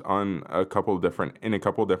rushed on in a couple of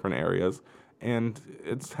different areas, and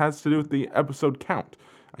it has to do with the episode count.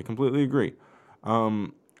 I completely agree.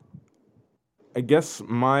 I guess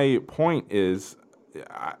my point is,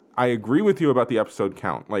 I agree with you about the episode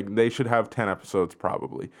count. Like, they should have 10 episodes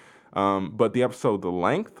probably. But the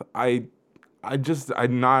length, I'm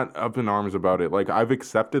not up in arms about it. Like, I've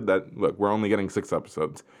accepted that, look, we're only getting 6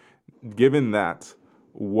 episodes. Given that,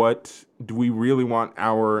 what do we really want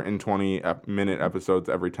hour and 20-minute episodes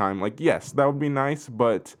every time? Like, yes, that would be nice,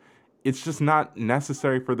 but it's just not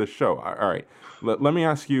necessary for the show. All right, let me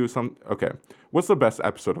ask you okay, what's the best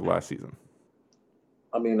episode of last season?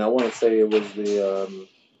 I mean, I want to say it was the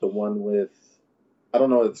one with, I don't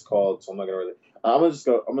know what it's called, so I'm not gonna really. I'm just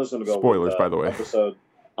gonna go. Spoilers, by the way. Episode.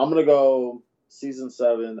 I'm gonna go season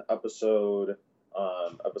 7, episode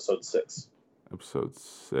 6. Episode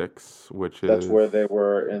 6, which that's where they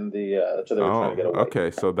were in the. That's where they were trying to get away.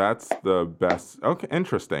 Okay, so that's the best. Okay,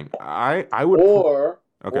 interesting. I would. Or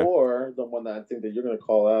the one that I think that you're gonna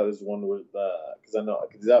call out is one with because I know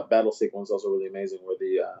that battle sequence is also really amazing where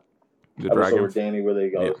the episode where Danny really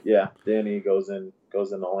goes. Yeah, Danny goes in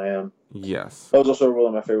all ham. Yes. That was also one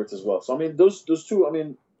of my favorites as well. So I mean, those 2. I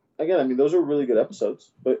mean, again, those are really good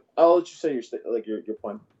episodes. But I'll let you say your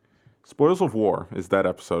point. Spoils of War is that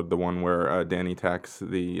episode, the one where Danny attacks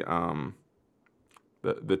the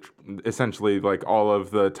essentially like all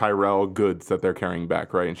of the Tyrell goods that they're carrying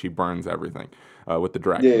back, right? And she burns everything with the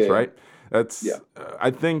dragons, right? That's. I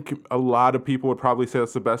think a lot of people would probably say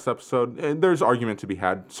that's the best episode. There's argument to be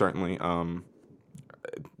had, certainly.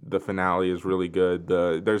 The finale is really good.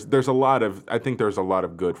 There's a lot of. I think there's a lot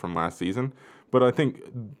of good from last season, but I think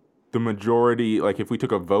the majority, like if we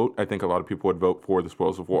took a vote, I think a lot of people would vote for the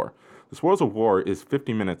Spoils of War. The Spoils of War is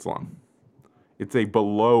 50 minutes long. It's a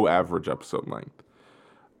below average episode length.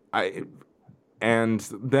 And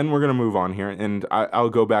then we're going to move on here, and I'll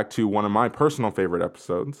go back to one of my personal favorite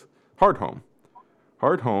episodes, Hardhome.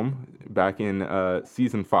 Hardhome, back in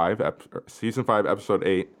season 5, episode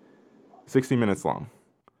 8, 60 minutes long.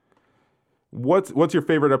 What's your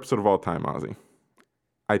favorite episode of all time, Ozzy?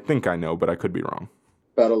 I think I know, but I could be wrong.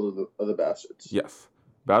 Battle of the Bastards. Yes.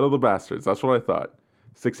 Battle of the Bastards. That's what I thought.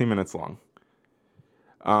 60 minutes long.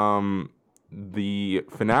 The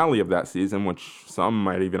finale of that season, which some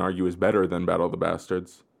might even argue is better than Battle of the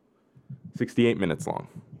Bastards, 68 minutes long.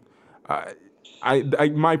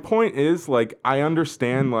 My point is, like, I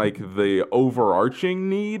understand, like, the overarching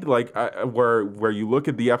need, like, where you look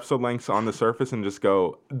at the episode lengths on the surface and just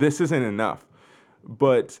go, this isn't enough.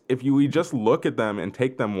 But if we just look at them and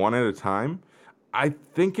take them one at a time, I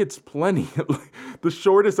think it's plenty. The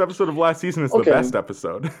shortest episode of last season is the best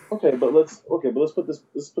episode. But let's put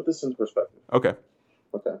this into perspective. Okay.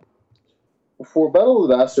 for Battle of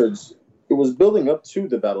the Bastards, it was building up to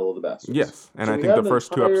the Battle of the Bastards. Yes, and so I think the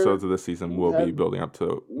first 2 episodes of this season will be building up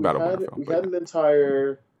to Battle of Winterfell. We had an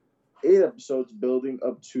entire 8 episodes building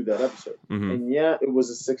up to that episode. Mm-hmm. And yeah, it was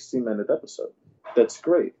a 60-minute episode. That's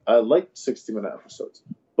great. I like 60-minute episodes.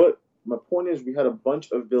 But my point is we had a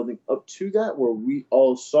bunch of building up to that where we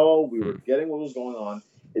all saw, we were getting what was going on.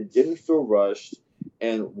 It didn't feel rushed.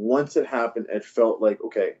 And once it happened, it felt like,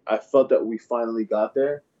 okay, I felt that we finally got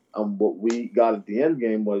there. What we got at the end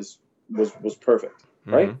game was perfect,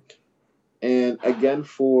 right? Mm-hmm. And again,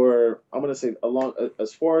 I'm gonna say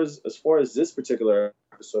as far as this particular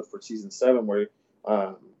episode for season 7, where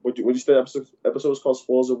what you say the episode was called,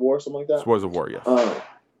 Spoils of War, something like that. Spoils of War, yes.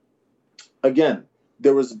 Again,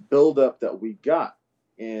 there was build up that we got,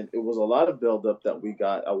 and it was a lot of build up that we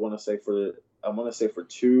got. I want to say for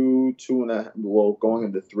 2.5, well, going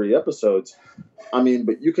into 3 episodes. I mean,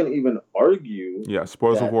 but you can even argue. Yeah,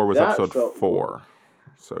 Spoils of War was episode 4.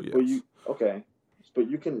 So yes. But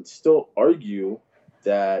you can still argue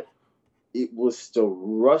that it was still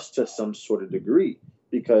rushed to some sort of degree,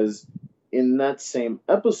 because in that same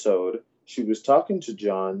episode, she was talking to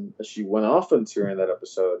Jon. She went off on Tyrion in that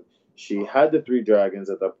episode. She had the 3 dragons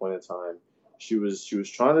at that point in time. She was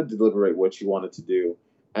trying to deliberate what she wanted to do.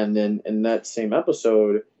 And then in that same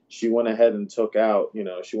episode, she went ahead and she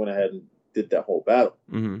went ahead and did that whole battle.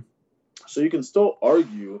 Mm-hmm. So you can still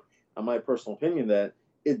argue, in my personal opinion, that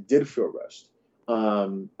it did feel rushed,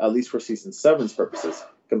 at least for season 7's purposes,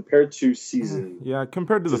 compared to season. Yeah,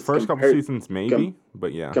 compared to the first couple seasons, maybe,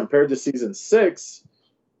 but yeah. Compared to season 6,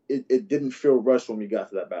 it didn't feel rushed when we got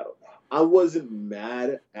to that battle. I wasn't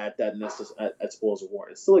mad at that at Spoils of War.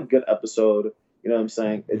 It's still a good episode. You know what I'm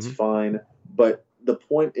saying? It's fine. But the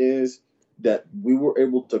point is that we were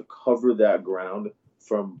able to cover that ground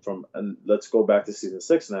and let's go back to season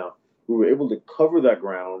 6 now. We were able to cover that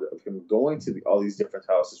ground of him going to all these different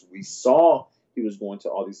houses. We saw he was going to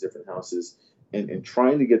all these different houses and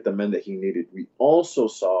trying to get the men that he needed. We also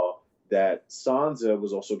saw that Sansa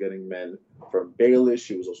was also getting men from Baelish.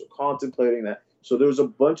 She was also contemplating that. So there was a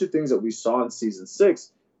bunch of things that we saw in season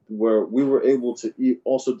 6 where we were able to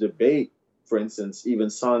also debate, for instance, even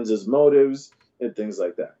Sansa's motives and things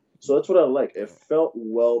like that. So that's what I like. It felt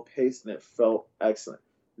well paced and it felt excellent.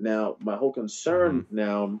 Now, my whole concern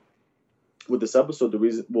now with this episode,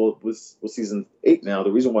 with season 8 now,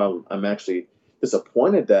 the reason why I'm actually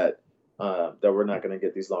disappointed that we're not going to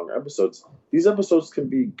get these longer episodes. These episodes can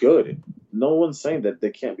be good. No one's saying that they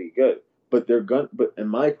can't be good, but But in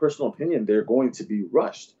my personal opinion, they're going to be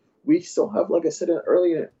rushed. We still have, like I said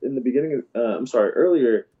earlier in the beginning.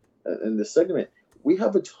 Earlier in this segment, we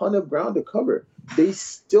have a ton of ground to cover. They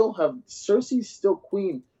still have Cersei's still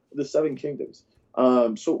queen of the 7 kingdoms.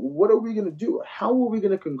 So what are we going to do? How are we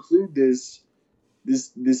going to conclude this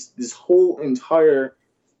whole entire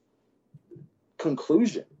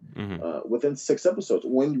conclusion within 6 episodes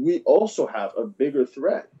when we also have a bigger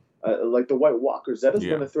threat like the White Walkers? That has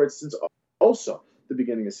been a threat since also the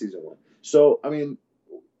beginning of season 1. So, I mean,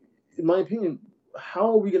 in my opinion,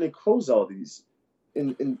 how are we going to close all these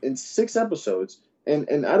in 6 episodes?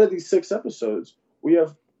 And out of these 6 episodes, we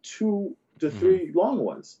have 2 to 3 long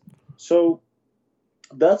ones. So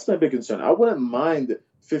that's my big concern. I wouldn't mind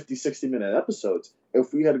 50, 60-minute episodes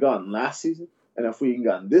if we had gotten last season and if we had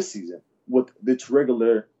gotten this season with its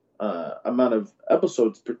regular amount of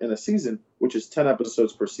episodes in a season, which is 10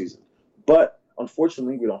 episodes per season. But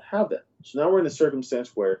unfortunately, we don't have that. So now we're in a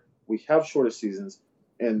circumstance where we have shorter seasons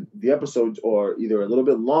and the episodes are either a little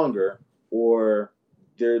bit longer or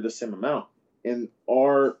they're the same amount. And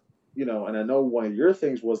and I know one of your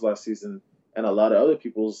things was last season, and a lot of other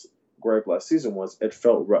people's gripe last season was it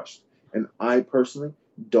felt rushed. And I personally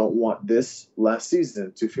don't want this last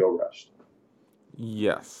season to feel rushed.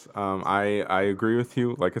 Yes, I agree with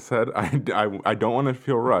you. Like I said, I don't want it to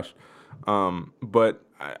feel rushed. But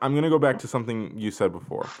I'm going to go back to something you said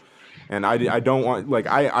before. And I don't want, like,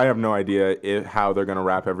 I have no idea how they're going to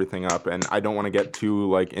wrap everything up. And I don't want to get too,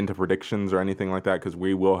 like, into predictions or anything like that, because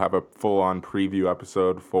we will have a full-on preview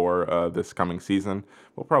episode for this coming season.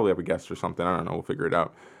 We'll probably have a guest or something. I don't know. We'll figure it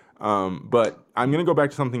out. But I'm going to go back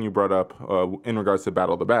to something you brought up in regards to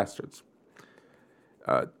Battle of the Bastards.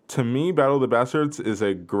 To me, Battle of the Bastards is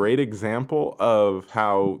a great example of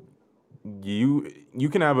how you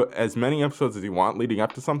can have as many episodes as you want leading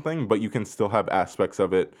up to something, but you can still have aspects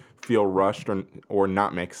of it feel rushed or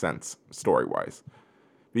not make sense story-wise.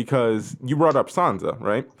 Because you brought up Sansa,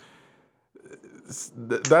 right?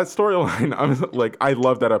 that storyline, I'm like, I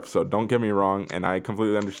love that episode. Don't get me wrong, and I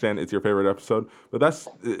completely understand it's your favorite episode, but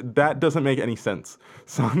that doesn't make any sense.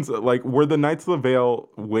 Sounds like, were the Knights of the Vale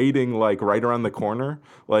waiting like right around the corner?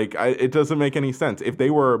 Like, it doesn't make any sense. If they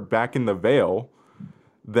were back in the Vale,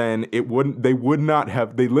 then they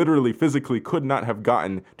literally physically could not have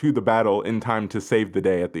gotten to the battle in time to save the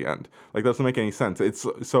day at the end. Like, that doesn't make any sense.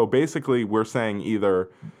 So basically we're saying either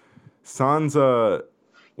Sansa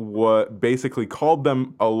basically called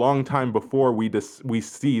them a long time before we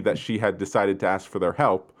see that she had decided to ask for their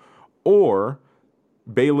help, or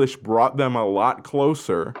Baelish brought them a lot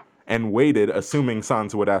closer and waited, assuming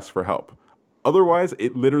Sansa would ask for help. Otherwise,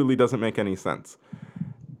 it literally doesn't make any sense.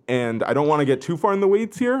 And I don't want to get too far in the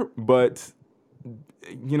weeds here, but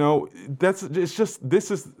we're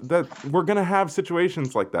gonna have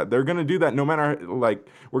situations like that. They're gonna do that no matter, like,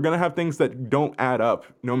 we're gonna have things that don't add up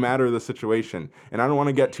no matter the situation. And I don't want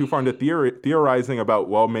to get too far into theorizing about,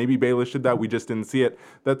 well, maybe Baelish did that, we just didn't see it.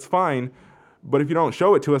 That's fine. But if you don't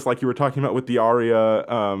show it to us, like you were talking about with the Arya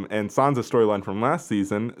and Sansa storyline from last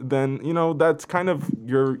season, then that's kind of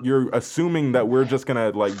you're assuming that we're just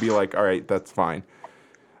gonna be like, all right, that's fine.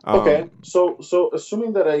 Okay, so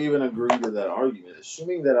assuming that I even agree with that argument,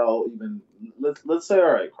 assuming that I'll even let's say,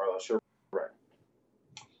 all right, Carlos, you're right.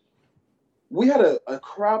 We had a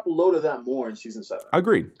crap load of that more in season 7.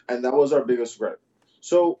 Agreed. And that was our biggest gripe.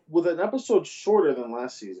 So with an episode shorter than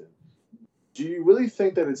last season, do you really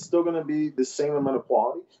think that it's still going to be the same amount of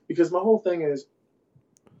quality? Because my whole thing is,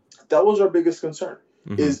 that was our biggest concern,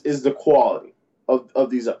 is the quality of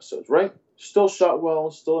these episodes, right? Still shot well,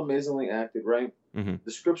 still amazingly acted, right? Mm-hmm.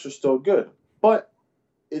 The scripts are still good, but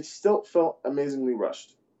it still felt amazingly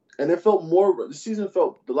rushed, and it felt more. The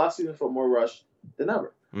last season felt more rushed than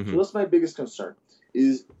ever. Mm-hmm. So that's my biggest concern,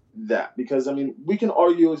 is that, because I mean, we can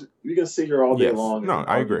argue, we can sit here all day long. No,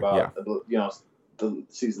 I agree. About, the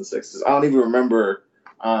season 6. I don't even remember.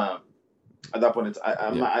 At that point,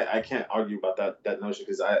 I can't argue about that notion,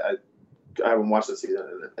 because I haven't watched the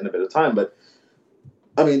season in a bit of time. But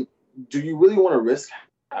I mean, do you really want to risk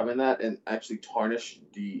having that and actually tarnish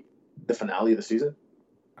the finale of the season?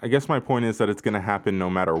 I guess my point is that it's going to happen no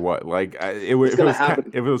matter what. Like, if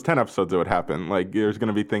it was 10 episodes, it would happen. Like, there's going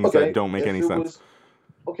to be things that don't make any sense.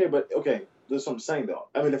 That's what I'm saying, though.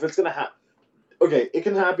 I mean, if it's going to happen, it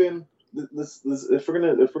can happen. If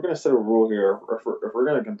we're gonna set a rule here, or if we're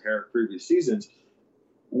gonna compare previous seasons,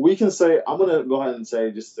 we can say, I'm gonna go ahead and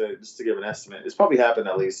say, just to give an estimate, it's probably happened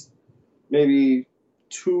at least maybe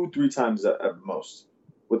 2-3 times at most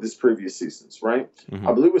with these previous seasons, right? Mm-hmm.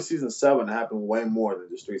 I believe with season 7 it happened way more than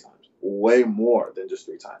just 3 times. Way more than just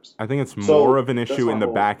 3 times. I think it's more of an issue in the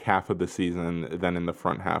back half of the season than in the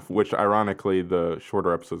front half, which ironically the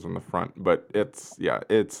shorter episodes in the front. But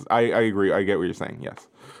I agree. I get what you're saying. Yes.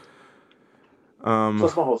 So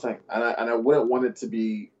that's my whole thing, and I wouldn't want it to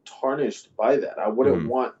be tarnished by that. I wouldn't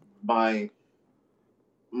want my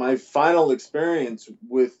final experience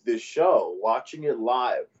with this show, watching it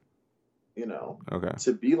live,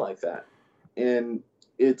 to be like that. And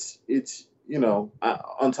it's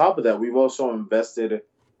on top of that, we've also invested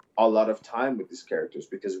a lot of time with these characters,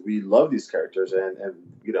 because we love these characters, and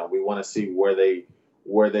we want to see where they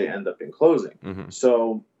end up in closing. Mm-hmm.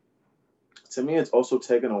 So to me, it's also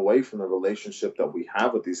taken away from the relationship that we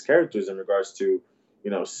have with these characters in regards to,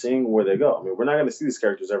 seeing where they go. I mean, we're not going to see these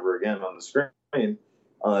characters ever again on the screen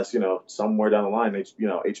unless, somewhere down the line,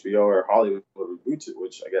 HBO or Hollywood reboots it,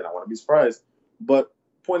 which, again, I want to be surprised. But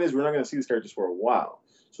point is, we're not going to see these characters for a while.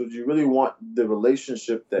 So do you really want the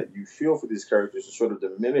relationship that you feel for these characters to sort of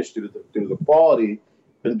diminish due to the quality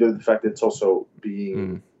and due to the fact that it's also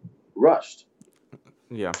being rushed?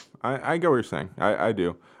 Yeah, I get what you're saying. I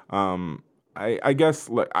do. I guess,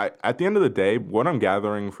 at the end of the day, what I'm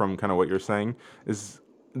gathering from kind of what you're saying is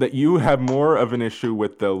that you have more of an issue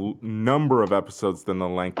with the number of episodes than the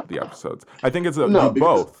length of the episodes. I think it's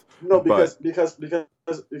both. No, because here's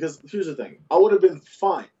the thing. I would have been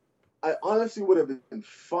fine. I honestly would have been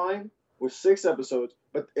fine with 6 episodes,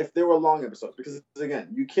 but if they were long episodes, because again,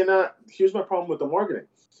 you cannot. Here's my problem with the marketing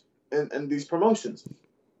and these promotions.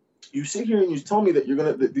 You sit here and you tell me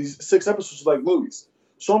that these 6 episodes are like movies.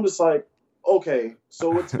 So I'm just like, okay,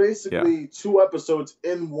 so it's basically 2 episodes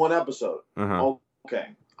in 1 episode. Uh-huh. Okay,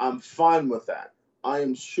 I'm fine with that. I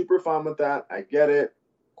am super fine with that. I get it.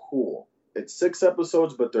 Cool. It's 6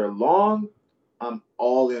 episodes, but they're long. I'm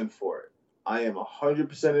all in for it. I am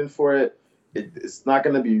 100% in for it. It's not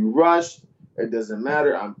going to be rushed. It doesn't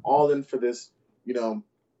matter. I'm all in for this.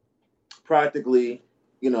 Practically,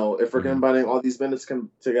 if we're combining all these minutes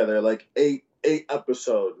together, like 8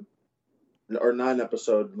 episode or 9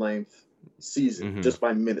 episode length season just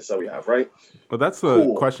by minutes that we have, right? Well, that's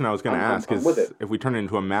the question I was going to ask is if we turn it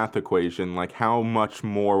into a math equation, like how much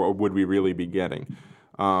more would we really be getting?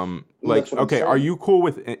 Like, okay, are you cool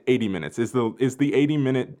with 80 minutes? Is the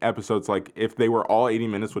 80-minute episodes, like, if they were all 80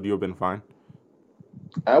 minutes, would you have been fine?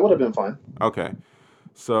 I would have been fine. Okay.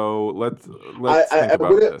 So let's think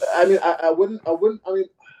about this. I mean, I wouldn't, let me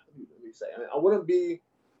say, I wouldn't be.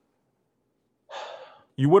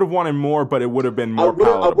 You would have wanted more, but it would have been more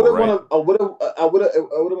palatable, right? I would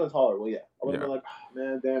have been tolerable, yeah. I would have been like, oh,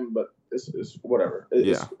 man, damn, but it's whatever.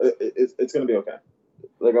 It's going to be okay.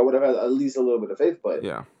 Like, I would have had at least a little bit of faith, but...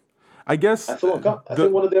 Yeah. I guess... I think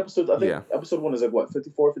one of the episodes... episode 1 is like, what,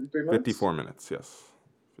 54, 53 minutes? 54 minutes, yes.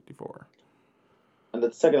 54. And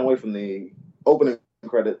that's taken away from the opening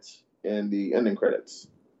credits and the ending credits.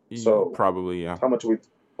 So... Probably, yeah. How much we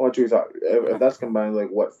thought? If that's combined, like,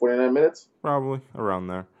 what, 49 minutes? Probably, around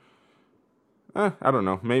there. I don't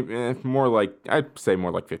know. Maybe more like... I'd say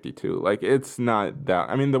more like 52. Like, it's not that...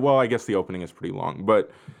 I mean, I guess the opening is pretty long, but...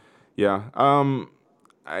 Yeah.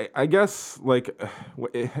 I guess, like,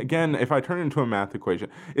 again, if I turn it into a math equation,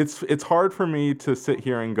 it's hard for me to sit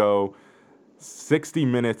here and go 60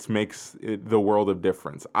 minutes makes the world of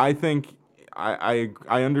difference. I think I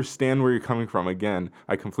understand where you're coming from. Again,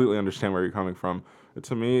 I completely understand where you're coming from. But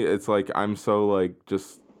to me, it's like I'm so, like,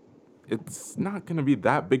 just it's not going to be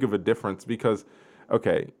that big of a difference because,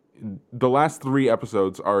 okay, the last 3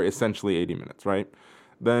 episodes are essentially 80 minutes, right?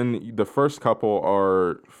 Then the first couple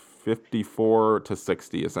are 54 to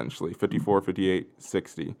 60, essentially. 54, 58,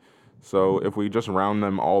 60. So if we just round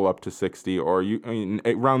them all up to 60, or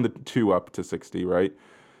round the 2 up to 60, right?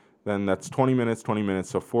 Then that's 20 minutes,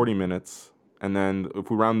 so 40 minutes. And then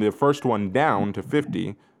if we round the first one down to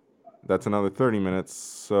 50, that's another 30 minutes.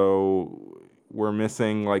 So we're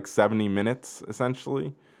missing like 70 minutes,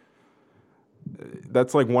 essentially.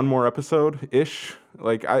 That's like one more episode-ish.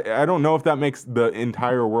 Like, I don't know if that makes the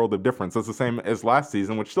entire world of difference. It's the same as last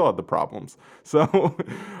season, which still had the problems. So,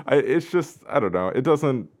 it's just, I don't know. It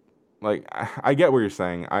doesn't, like, I get what you're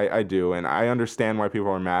saying. I do, and I understand why people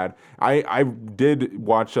are mad. I did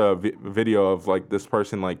watch a video of, like, this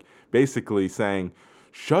person, like, basically saying,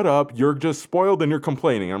 shut up, you're just spoiled and you're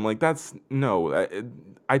complaining. I'm like, no.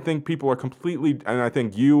 I think people are completely, and I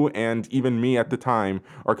think you and even me at the time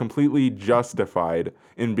are completely justified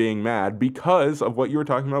in being mad because of what you were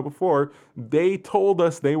talking about before. They told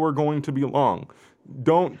us they were going to be long.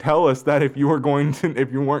 Don't tell us that if you weren't going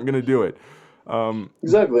to do it.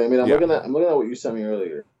 Exactly. I mean, I'm looking at what you sent me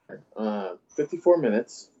earlier. 54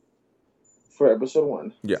 minutes for episode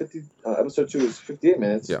 1. Yeah. Episode 2 is 58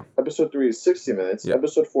 minutes. Yeah. Episode 3 is 60 minutes. Yeah.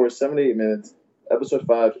 Episode 4 is 78 minutes. Episode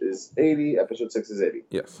 5 is 80. Episode 6 is 80.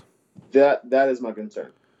 Yes. That is my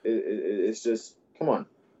concern. It's just, come on.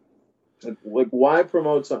 Like, why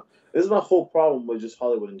promote something? This is my whole problem with just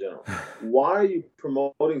Hollywood in general. Why are you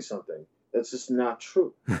promoting something that's just not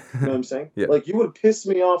true? You know what I'm saying? Yeah. Like, you would piss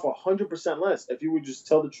me off 100% less if you would just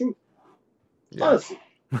tell the truth. Yeah. Honestly.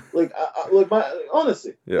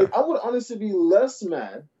 Honestly. Yeah. Like, I would honestly be less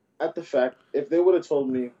mad at the fact if they would have told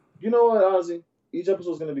me, you know what, Ozzy, each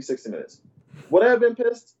episode is going to be 60 minutes. Would I have been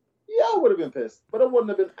pissed? Yeah, I would have been pissed, but I wouldn't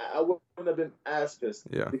have been as pissed.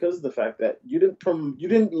 Yeah. Because of the fact that you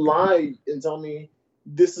didn't lie and tell me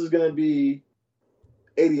this is gonna be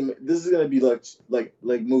 80. This is gonna be like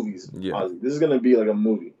movies. Yeah. Ozzy. This is gonna be like a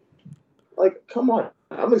movie. Like, come on.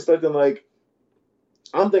 I'm expecting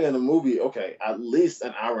I'm thinking a movie. Okay, at least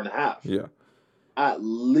an hour and a half. Yeah. At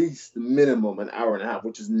least minimum an hour and a half,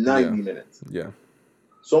 which is 90 minutes. Yeah.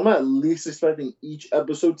 So I'm at least expecting each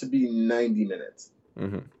episode to be 90 minutes.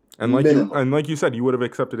 Mm-hmm. And like you said, you would have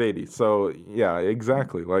accepted 80. So yeah,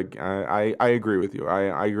 exactly. Like I agree with you.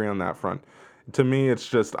 I agree on that front. To me, it's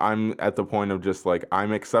just I'm at the point of just like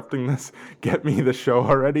I'm accepting this. Get me the show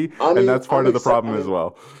already, and that's part of the problem as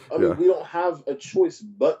well. I mean, we don't have a choice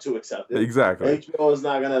but to accept it. Exactly. HBO is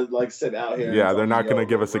not gonna sit out here. Yeah, they're not gonna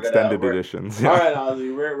give us extended editions. All right,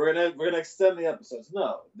 Ozzy, we're gonna extend the episodes.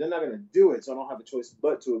 No, they're not gonna do it. So I don't have a choice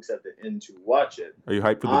but to accept it and to watch it. Are you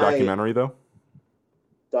hyped for the documentary though?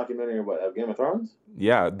 Documentary of Game of Thrones?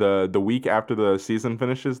 Yeah, the week after the season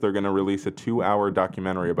finishes, they're going to release a 2-hour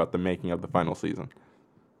documentary about the making of the final season.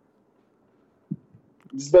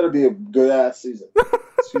 This better be a good-ass season.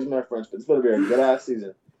 Excuse my French, but this better be a good-ass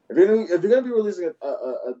season. If you're going to be releasing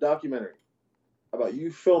a documentary about you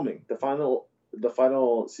filming the final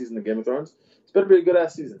season of Game of Thrones, it's better be a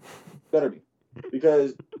good-ass season. Better be.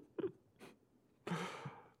 Because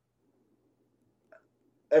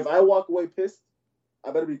if I walk away pissed, I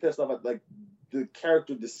better be pissed off at the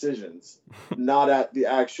character decisions, not at the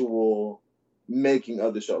actual making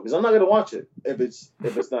of the show, because I'm not gonna watch it if it's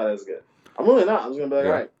not as good. I'm really not. I'm just gonna be like,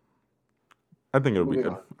 all right. I think it'll be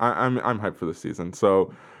good. I'm hyped for the season.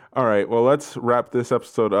 So, all right. Well, let's wrap this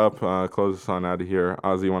episode up. Close us on out of here.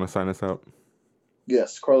 Ozzy, you want to sign us out?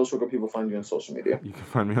 Yes, Carlos, where can people find you on social media? You can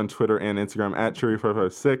find me on Twitter and Instagram at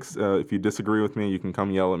Cherry556. If you disagree with me, you can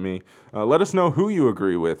come yell at me. Let us know who you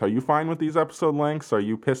agree with. Are you fine with these episode lengths? Are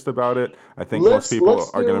you pissed about it? I think most people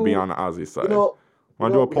are going to be on Ozzy's side. Want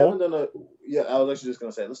to do a poll? I was actually just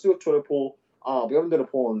going to say, let's do a Twitter poll. We haven't done a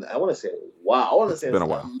poll in, I want to say, wow. I want to say it's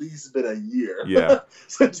at least been a year. Yeah.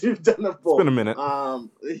 Since you've done a poll. It's been a minute.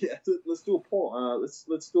 Let's do a poll.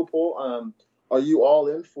 Let's do a poll. Are you all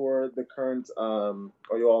in for the current? Are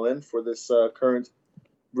you all in for this current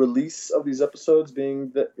release of these episodes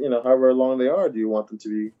being that however long they are? Do you want them to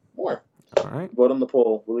be more? All right. Vote on the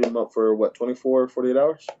poll. We'll leave them up for 24, 48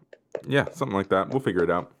 hours? Yeah, something like that. We'll figure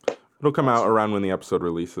it out. It'll come out around when the episode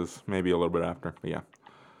releases, maybe a little bit after. But yeah.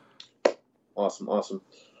 Awesome. All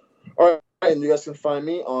right, and you guys can find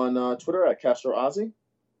me on Twitter at CastroOzzy.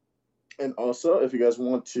 And also, if you guys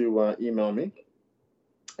want to email me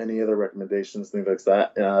any other recommendations, things like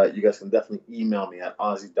that, you guys can definitely email me at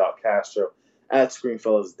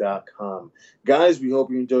ozzy.castro@screenfellas.com. Guys, we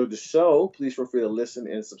hope you enjoyed the show. Please feel free to listen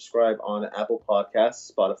and subscribe on Apple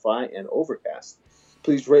Podcasts, Spotify, and Overcast.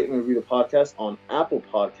 Please rate and review the podcast on Apple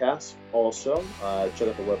Podcasts. Also, check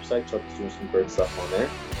out the website. Chuck is doing some great stuff on there.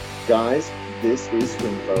 Guys, this is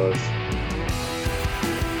Screenfellas.